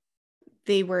older,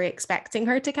 they were expecting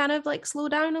her to kind of like slow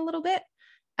down a little bit.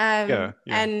 Yeah,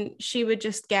 yeah. And she would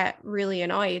just get really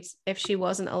annoyed if she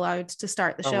wasn't allowed to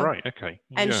start the Oh, show. right. Okay.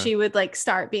 And Yeah, she would like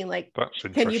start being like, that's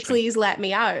can you interesting. please let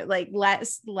me out? Like,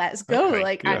 let's go. Okay.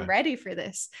 Like, I'm Yeah, ready for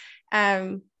this.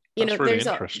 Um, that's really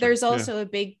interesting. there's Yeah. also a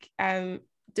big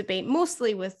debate,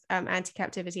 mostly with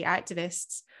anti-captivity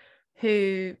activists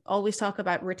who always talk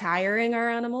about retiring our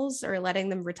animals or letting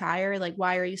them retire. Like,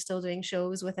 why are you still doing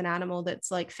shows with an animal that's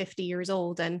like 50 years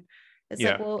old? And it's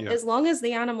like, Yeah, well, yeah, as long as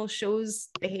the animal shows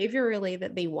behaviorally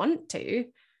that they want to,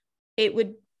 it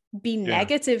would be yeah.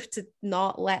 negative to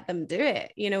not let them do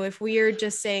it. You know, if we're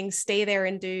just saying stay there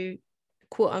and do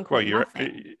quote Well, unquote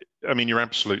nothing. I mean, you're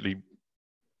absolutely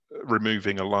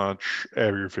removing a large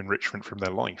area of enrichment from their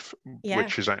life, Yeah.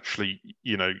 which is actually,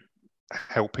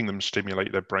 helping them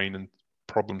stimulate their brain and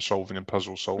problem solving and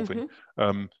puzzle solving, Mm-hmm.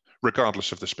 um,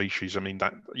 regardless of the species. I mean,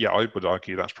 yeah, I would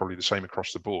argue that's probably the same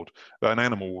across the board. That an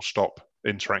animal will stop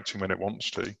interacting when it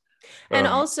wants to. And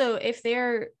Um, also if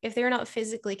they're not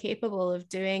physically capable of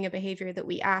doing a behavior that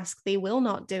we ask, they will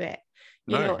not do it.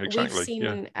 You no, know, we've exactly.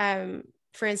 Yeah, seen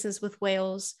for instance with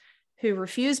whales who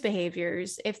refuse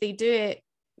behaviors, if they do it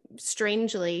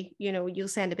strangely, you know, you'll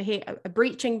send a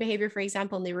breaching behavior, for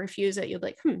example, and they refuse it, you'll be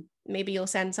like, maybe you'll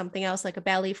send something else like a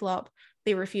belly flop.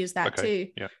 They refuse that okay.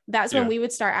 too. Yeah, That's when yeah, we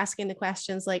would start asking the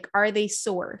questions like, are they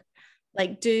sore?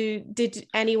 Like, did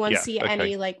anyone yeah. see Okay.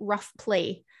 any like rough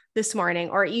play this morning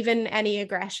or even any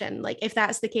aggression? Like, if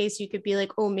that's the case, you could be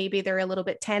like, oh, maybe they're a little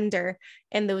bit tender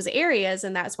in those areas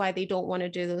and that's why they don't want to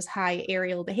do those high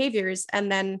aerial behaviors.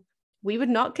 And then we would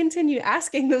not continue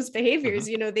asking those Hmm. behaviors.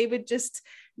 You know, they would just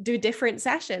do different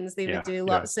sessions. They would Yeah, do yeah.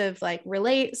 lots of like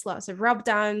relates, lots of rub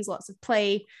downs, lots of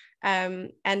play,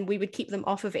 and we would keep them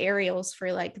off of aerials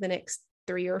for like the next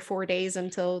 3 or 4 days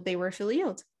until they were fully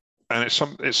healed. And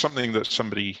it's something that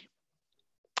somebody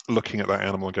looking at that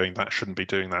animal and going, that shouldn't be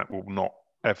doing that, will not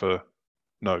ever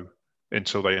know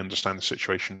until they understand the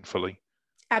situation fully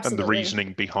and the Absolutely.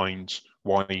 reasoning behind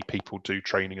why people do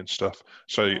training and stuff.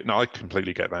 So Yeah. no, I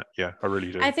completely get that. Yeah, I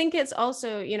really do. I think it's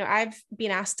also, you know, I've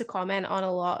been asked to comment on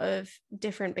a lot of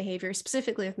different behaviors,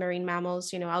 specifically with marine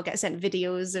mammals. You know, I'll get sent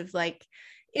videos of like,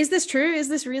 is this true? Is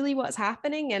this really what's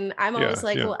happening? And I'm always Yeah,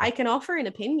 like, yeah. well, I can offer an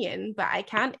opinion, but I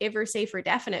can't ever say for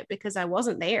definite because I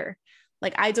wasn't there.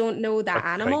 Like, I don't know that Okay,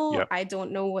 animal. yeah, I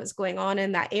don't know what's going on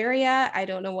in that area. I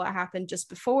don't know what happened just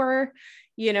before.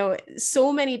 You know,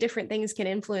 so many different things can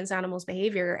influence animals'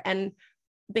 behavior. And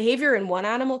behavior in one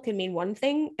animal can mean one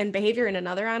thing and behavior in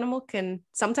another animal can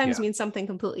sometimes yeah, mean something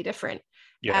completely different.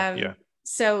 yeah, yeah.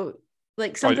 So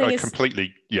like I something is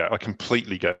completely, yeah, I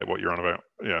completely get what you're on about.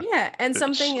 Yeah, yeah, and it's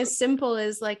something as simple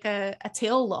as like a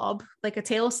tail lob, like a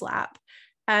tail slap.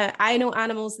 I know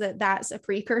animals that's a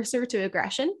precursor to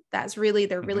aggression. That's really,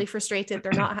 they're mhm. really frustrated,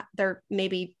 they're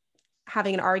maybe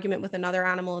having an argument with another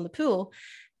animal in the pool,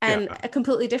 Yeah, and a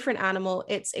completely different animal,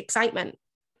 it's excitement.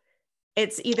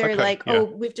 It's either okay, like, yeah, oh,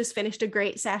 we've just finished a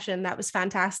great session, that was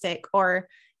fantastic, or,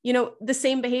 you know, the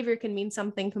same behavior can mean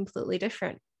something completely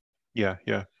different. yeah,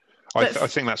 yeah. I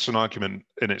think that's an argument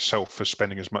in itself for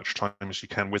spending as much time as you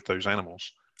can with those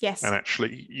animals. Yes. And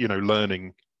actually,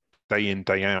 learning day in,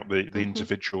 day out the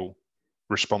individual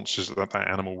responses that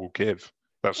animal will give.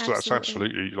 That's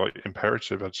absolutely like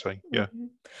imperative, I'd say. Yeah.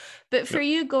 But for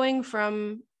you, going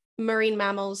from marine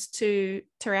mammals to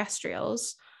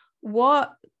terrestrials,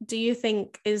 what do you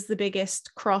think is the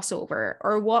biggest crossover,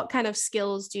 or what kind of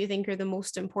skills do you think are the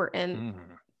most important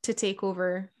to take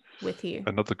over with you?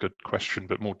 Another good question,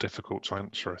 but more difficult to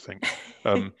answer, I think.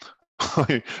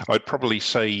 I'd probably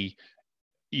say,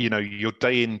 your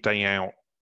day in, day out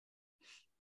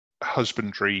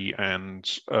husbandry and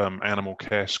animal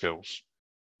care skills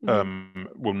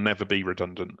will never be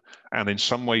redundant. And in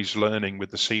some ways, learning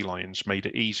with the sea lions made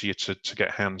it easier to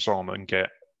get hands-on and get,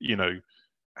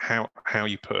 how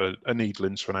you put a needle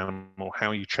into an animal,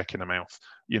 how you check in a mouth.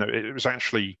 It was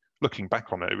actually, looking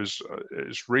back on it, it was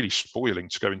really spoiling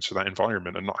to go into that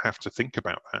environment and not have to think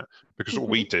about that, because all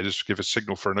we did is give a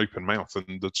signal for an open mouth,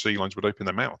 and the sea lions would open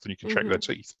their mouth and you can check their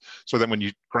teeth. So then when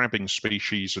you're grabbing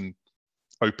species and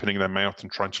opening their mouth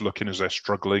and trying to look in as they're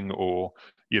struggling, or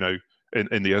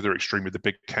in the other extreme with the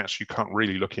big cats, you can't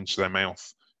really look into their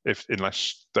mouth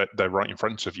unless they're right in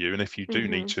front of you, and if you do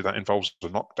need to, that involves a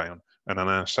knockdown and an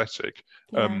anesthetic.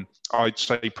 I'd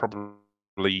say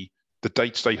probably the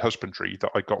day-to-day husbandry that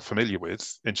I got familiar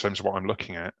with in terms of what I'm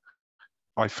looking at,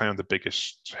 I found the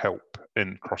biggest help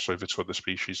in crossover to other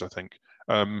species, I think.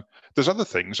 There's other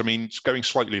things, going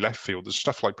slightly left field, there's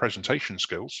stuff like presentation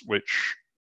skills, which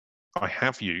I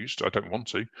have used. I don't want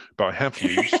to, but I have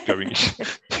used going,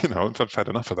 I've had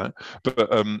enough of that.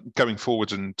 But going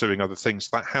forwards and doing other things,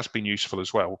 that has been useful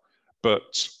as well.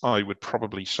 But I would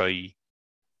probably say,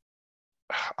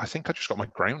 I think I just got my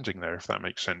grounding there, if that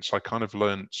makes sense. I kind of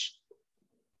learned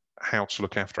how to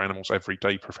look after animals every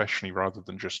day professionally rather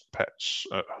than just pets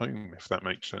at home, if that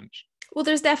makes sense. Well,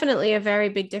 there's definitely a very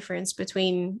big difference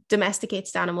between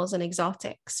domesticated animals and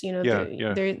exotics.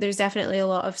 There's definitely a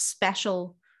lot of a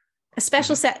special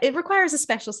set. It requires a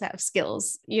special set of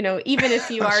skills, even if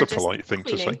you are just a polite thing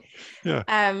cleaning. To say.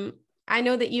 Yeah. I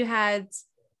know that you had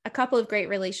a couple of great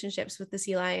relationships with the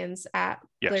sea lions at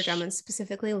Blair Drummond,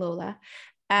 specifically Lola.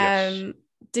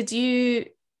 Did you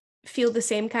feel the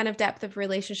same kind of depth of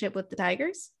relationship with the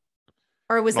tigers,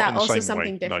 or was that also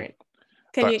something different? No.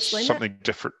 Can you explain something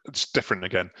different? It's different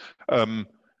again.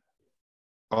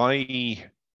 I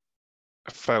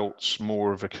felt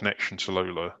more of a connection to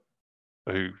Lola,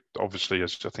 who obviously,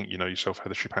 as I think you know yourself,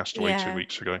 Heather, she passed away 2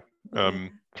 weeks ago,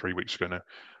 3 weeks ago now.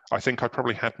 I think I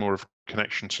probably had more of a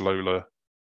connection to Lola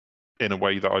in a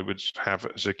way that I would have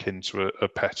as akin to a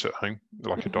pet at home,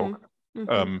 like a dog.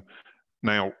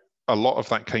 Now, a lot of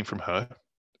that came from her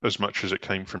as much as it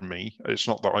came from me. It's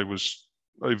not that I was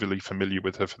overly familiar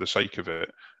with her for the sake of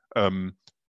it. And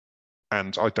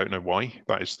I don't know why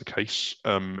that is the case.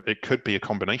 It could be a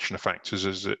combination of factors,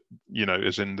 as in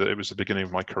that it was the beginning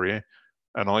of my career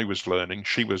and I was learning.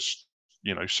 She was,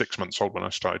 6 months old when I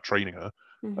started training her.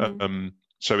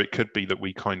 So it could be that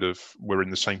we kind of were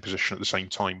in the same position at the same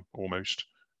time almost.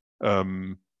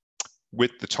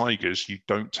 With the tigers, you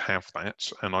don't have that,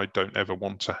 and I don't ever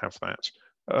want to have that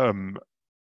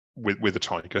with a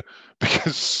tiger,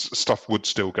 because stuff would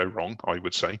still go wrong, I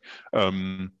would say.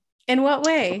 In what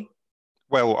way?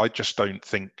 Well, I just don't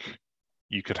think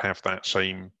you could have that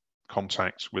same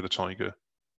contact with a tiger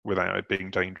without it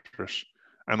being dangerous.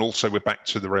 And also we're back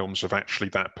to the realms of actually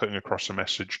that putting across a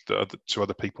message to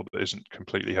other people that isn't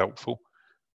completely helpful.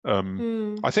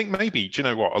 I think maybe, do you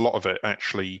know what? A lot of it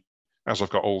actually, as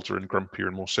I've got older and grumpier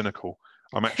and more cynical,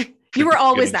 I'm actually you were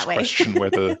always that way. Question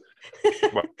whether,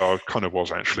 well, I kind of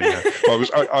was actually.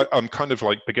 Yeah. I'm kind of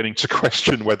like beginning to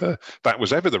question whether that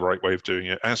was ever the right way of doing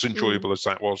it, as enjoyable as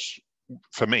that was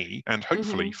for me, and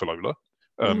hopefully for Lola,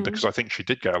 because I think she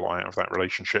did get a lot out of that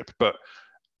relationship. But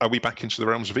are we back into the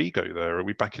realms of ego there? Are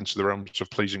we back into the realms of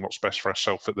pleasing what's best for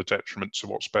ourselves at the detriment to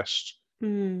what's best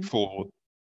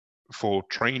for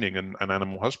training and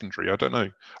animal husbandry? I don't know.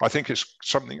 I think it's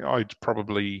something I'd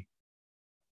probably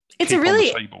keep on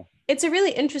the table. It's a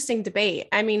really interesting debate.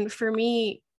 I mean, for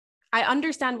me, I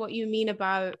understand what you mean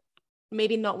about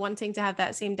maybe not wanting to have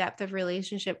that same depth of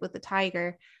relationship with the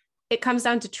tiger. It comes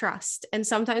down to trust. And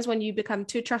sometimes when you become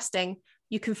too trusting,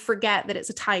 you can forget that it's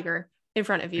a tiger in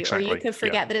front of you, or you can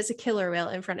forget that it's a killer whale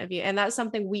in front of you. And that's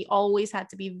something we always had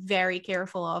to be very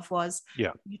careful of, was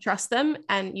you trust them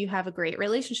and you have a great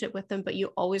relationship with them, but you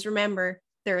always remember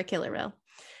they're a killer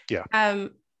whale.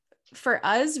 For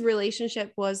us,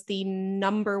 relationship was the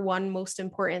number one most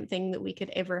important thing that we could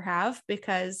ever have,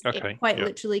 because it quite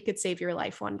literally could save your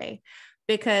life one day.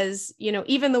 because, you know,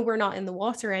 even though we're not in the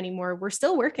water anymore, we're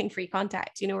still working free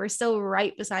contact, you know, we're still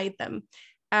right beside them.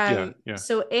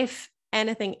 So if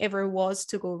anything ever was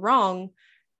to go wrong,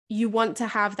 you want to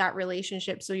have that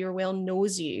relationship so your whale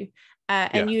knows you,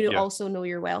 and you also know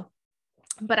your whale.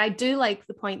 But I do like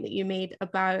the point that you made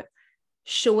about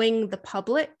showing the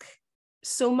public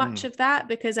so much of that,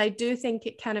 because I do think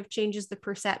it kind of changes the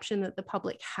perception that the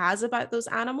public has about those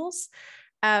animals.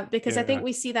 Because I think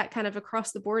we see that kind of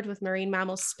across the board with marine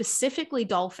mammals, specifically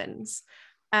dolphins.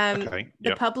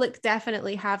 The public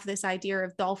definitely have this idea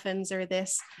of dolphins are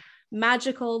this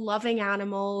magical, loving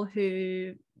animal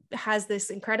who has this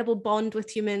incredible bond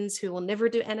with humans, who will never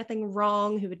do anything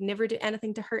wrong, who would never do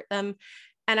anything to hurt them.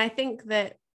 And I think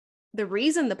that the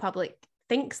reason the public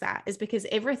thinks that is because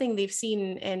everything they've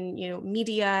seen in, you know,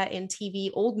 media, in TV,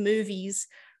 old movies,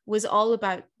 was all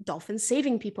about dolphins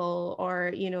saving people,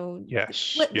 or, you know,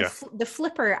 the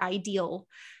flipper ideal.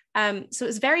 So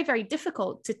it's very, very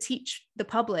difficult to teach the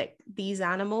public these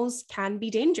animals can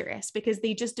be dangerous, because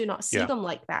they just do not see them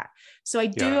like that. So I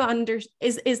do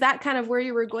is that kind of where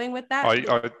you were going with that?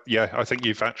 I think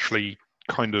you've actually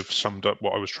kind of summed up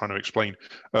what I was trying to explain.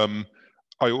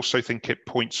 I also think it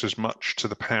points as much to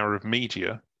the power of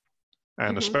media,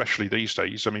 and especially these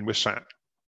days. I mean, we're sat,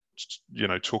 you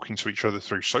know, talking to each other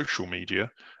through social media,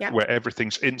 where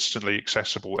everything's instantly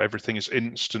accessible, everything is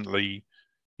instantly,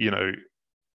 you know,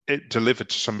 it delivered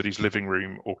to somebody's living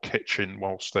room or kitchen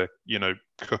whilst they're, you know,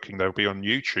 cooking. They'll be on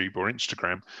YouTube or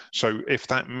Instagram. So if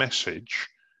that message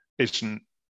isn't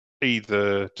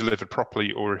either delivered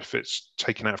properly, or if it's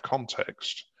taken out of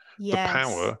context, the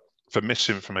power for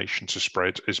misinformation to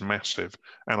spread is massive.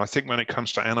 And I think when it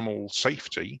comes to animal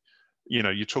safety, you know,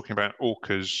 you're talking about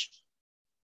orcas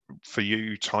for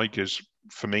you, tigers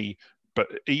for me, but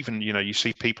even, you know, you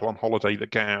see people on holiday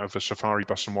that get out of a safari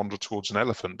bus and wander towards an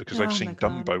elephant because they've seen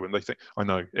Dumbo, and they think, I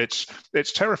know, it's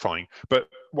terrifying. But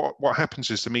what happens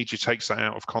is the media takes that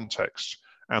out of context,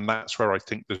 and that's where I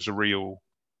think there's a real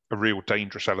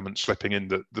dangerous element slipping in,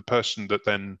 that the person that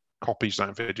then copies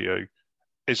that video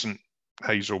isn't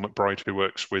Hazel McBride, who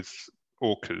works with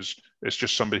orcas. It's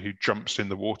just somebody who jumps in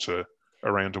the water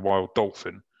around a wild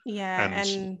dolphin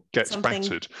and gets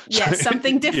battered.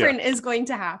 Something different is going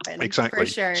to happen. Exactly. For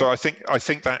sure. So I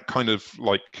think that kind of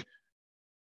like,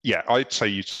 I'd say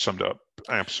you summed it up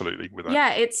absolutely with that.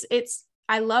 Yeah, it's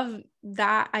I love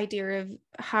that idea of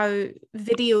how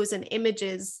videos and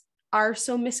images are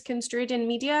so misconstrued in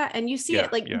media, and you see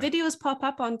it like videos pop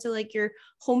up onto like your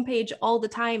homepage all the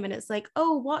time, and it's like,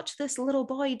 oh, watch this little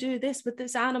boy do this with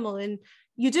this animal, and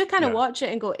you do kind of watch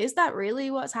it and go, is that really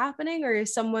what's happening, or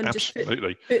is someone just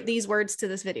put these words to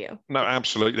this video? No,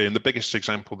 absolutely. And the biggest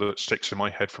example that sticks in my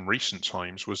head from recent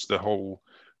times was there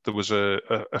was a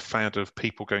fad of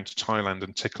people going to Thailand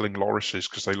and tickling lorises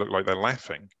because they look like they're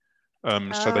laughing.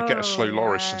 So they get a slow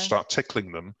loris and start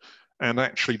tickling them. And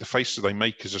actually the face that they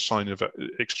make is a sign of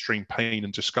extreme pain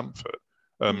and discomfort.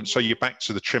 So you're back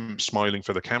to the chimp smiling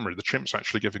for the camera. The chimp's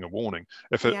actually giving a warning.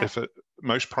 If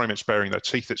most primates baring their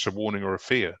teeth, it's a warning or a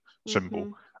fear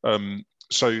symbol.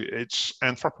 So it's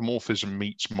anthropomorphism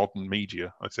meets modern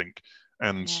media, I think.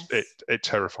 And it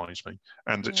terrifies me.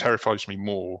 And it terrifies me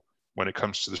more when it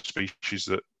comes to the species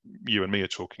that you and me are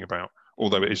talking about,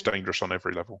 although it is dangerous on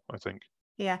every level, I think.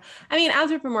 Yeah. I mean,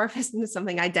 anthropomorphism is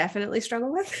something I definitely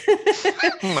struggle with.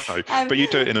 No, but you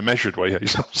do it in a measured way,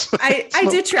 Hazel. I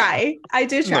do try.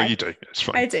 No, you do. It's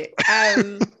fine. I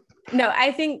do. No,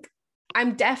 I think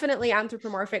I'm definitely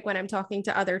anthropomorphic when I'm talking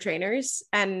to other trainers.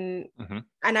 And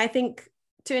I think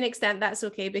to an extent that's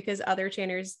okay, because other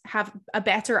trainers have a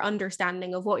better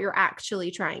understanding of what you're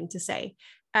actually trying to say.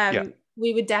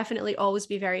 We would definitely always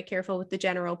be very careful with the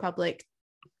general public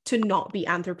to not be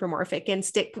anthropomorphic and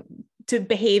stick to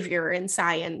behavior and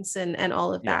science and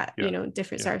all of that, you know,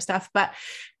 different sort of stuff. But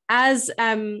as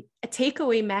a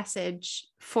takeaway message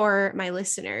for my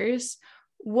listeners,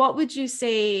 what would you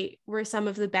say were some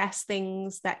of the best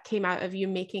things that came out of you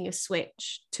making a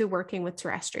switch to working with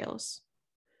terrestrials?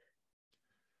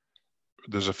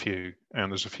 There's a few,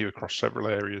 and there's a few across several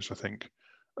areas, I think.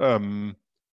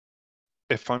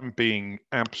 If I'm being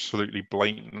absolutely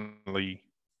blatantly,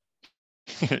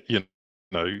 you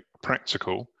know,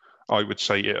 practical, I would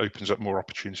say it opens up more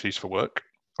opportunities for work.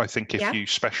 I think if you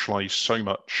specialize so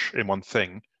much in one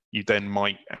thing, you then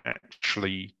might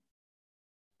actually,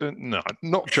 no,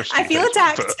 not just. I feel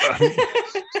attacked.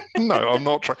 But, no, I'm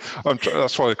not trying.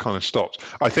 That's why I kind of stopped.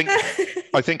 I think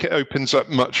it opens up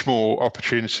much more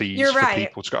opportunities for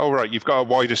people to go, oh, right, you've got a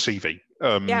wider CV.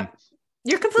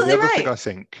 You're completely right. Thing I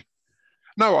think,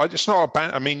 no, it's not a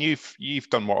bad. I mean, you've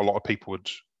done what a lot of people would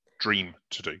dream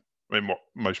to do, I mean, what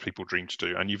most people dream to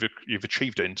do, and you've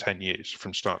achieved it in 10 years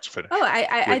from start to finish. Oh,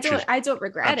 I don't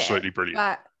regret absolutely it. Brilliant.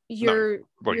 But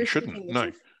Well, you you're shouldn't. speaking the No,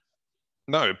 truth.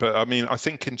 no. But I mean, I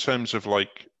think in terms of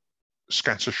like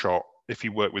scattershot, if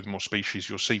you work with more species,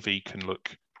 your CV can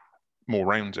look more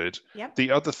rounded. Yep.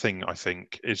 The other thing I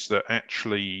think is that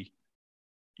actually,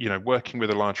 working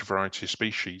with a larger variety of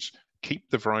species, keep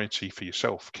the variety for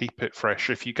yourself, keep it fresh.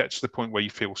 If you get to the point where you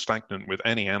feel stagnant with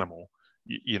any animal,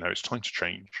 it's time to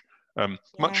change.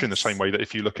 Much in the same Yes. way that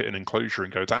if you look at an enclosure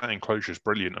and go, that enclosure is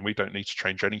brilliant and we don't need to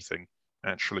change anything,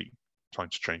 actually, time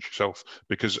to change yourself,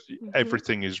 because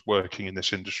everything is working in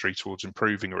this industry towards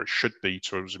improving, or it should be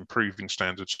towards improving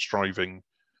standards, striving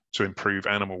to improve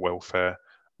animal welfare,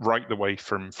 right the way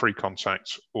from free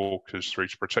contact orcas through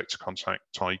to protected contact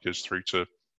tigers through to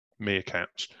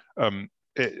meerkats.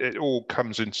 It all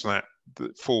comes into that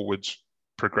forwards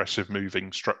progressive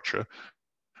moving structure.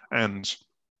 And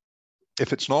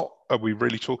if it's not, are we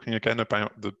really talking again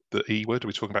about the E word? Are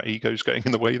we talking about egos getting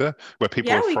in the way there, where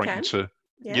people are frightened to,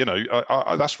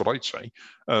 that's what I'd say.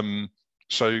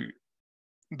 So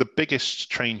the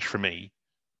biggest change for me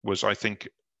was, I think,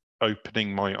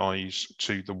 opening my eyes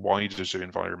to the wider zoo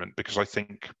environment, because I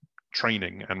think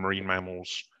training and marine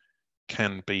mammals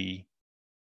can be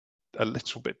a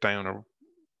little bit down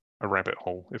a rabbit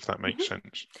hole, if that makes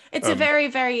sense. It's a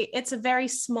very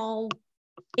small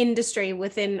industry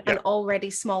within an already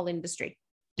small industry.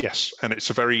 Yes, and it's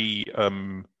a very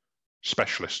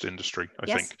specialist industry, I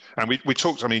think. And we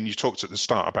talked, I mean, you talked at the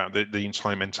start about the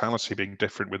entire mentality being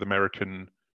different with American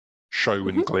show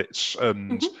and glitz.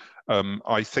 And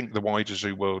I think the wider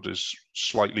zoo world is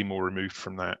slightly more removed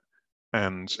from that,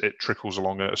 and it trickles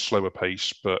along at a slower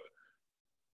pace, but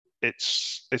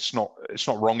it's not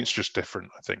wrong, it's just different,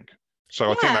 I think.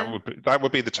 So I think that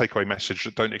would be the takeaway message,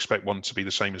 that don't expect one to be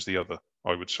the same as the other,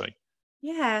 I would say.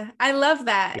 Yeah, I love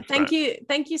that. Thank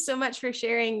you so much for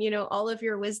sharing, all of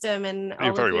your wisdom and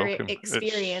all of your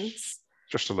experience.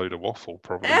 It's just a load of waffle,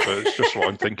 probably, but it's just what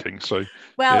I'm thinking. So,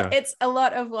 it's a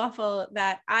lot of waffle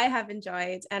that I have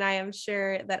enjoyed, and I am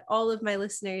sure that all of my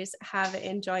listeners have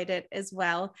enjoyed it as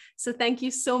well. So thank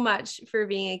you so much for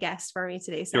being a guest for me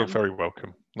today, Sam. You're very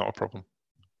welcome. Not a problem.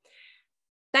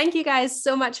 Thank you guys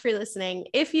so much for listening.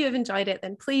 If you have enjoyed it,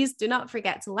 then please do not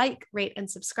forget to like, rate, and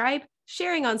subscribe.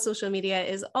 Sharing on social media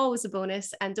is always a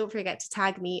bonus. And don't forget to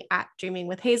tag me at Dreaming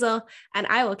with Hazel. And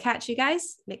I will catch you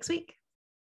guys next week.